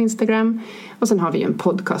Facebook och Instagram. Och sen har vi ju en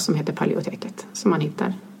podcast som heter Paleoteket som man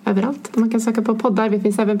hittar överallt där man kan söka på poddar. Vi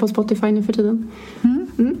finns även på Spotify nu för tiden.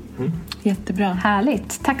 Jättebra.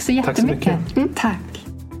 Härligt. Tack så jättemycket. Tack så mycket. Tack.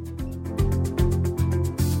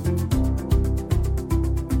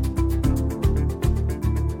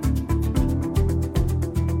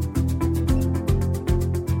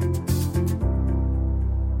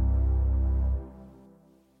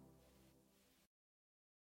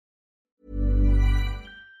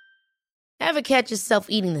 Ever catch yourself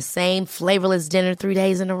eating the same flavorless dinner 3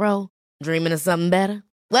 days in a row? Dreaming of something better?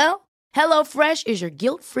 Well, HelloFresh is your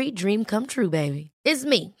guilt-free dream come true, baby. It's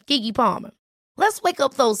me, Keke Palmer. Let's wake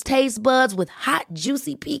up those taste buds with hot,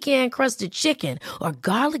 juicy pecan-crusted chicken or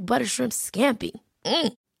garlic butter shrimp scampi.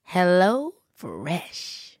 Hello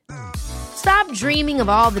Fresh. Stop dreaming of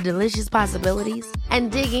all the delicious possibilities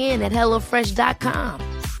and dig in at HelloFresh.com.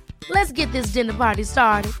 Let's get this dinner party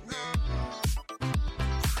started.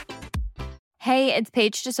 Hey, it's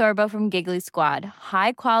Paige DeSorbo from Giggly Squad.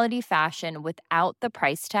 High quality fashion without the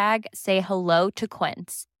price tag. Say hello to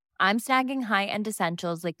Quince. I'm snagging high-end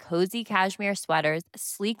essentials like cozy cashmere sweaters,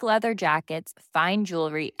 sleek leather jackets, fine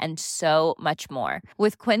jewelry, and so much more.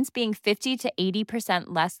 With Quince being 50 to 80%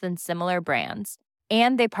 less than similar brands.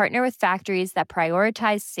 And they partner with factories that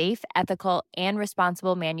prioritize safe, ethical, and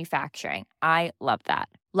responsible manufacturing. I love that.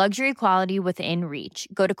 Luxury quality within reach.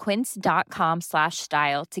 Go to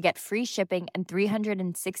quince.com/style to get free shipping and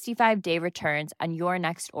 365-day returns on your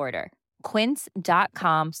next order.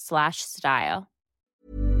 Quince.com/style.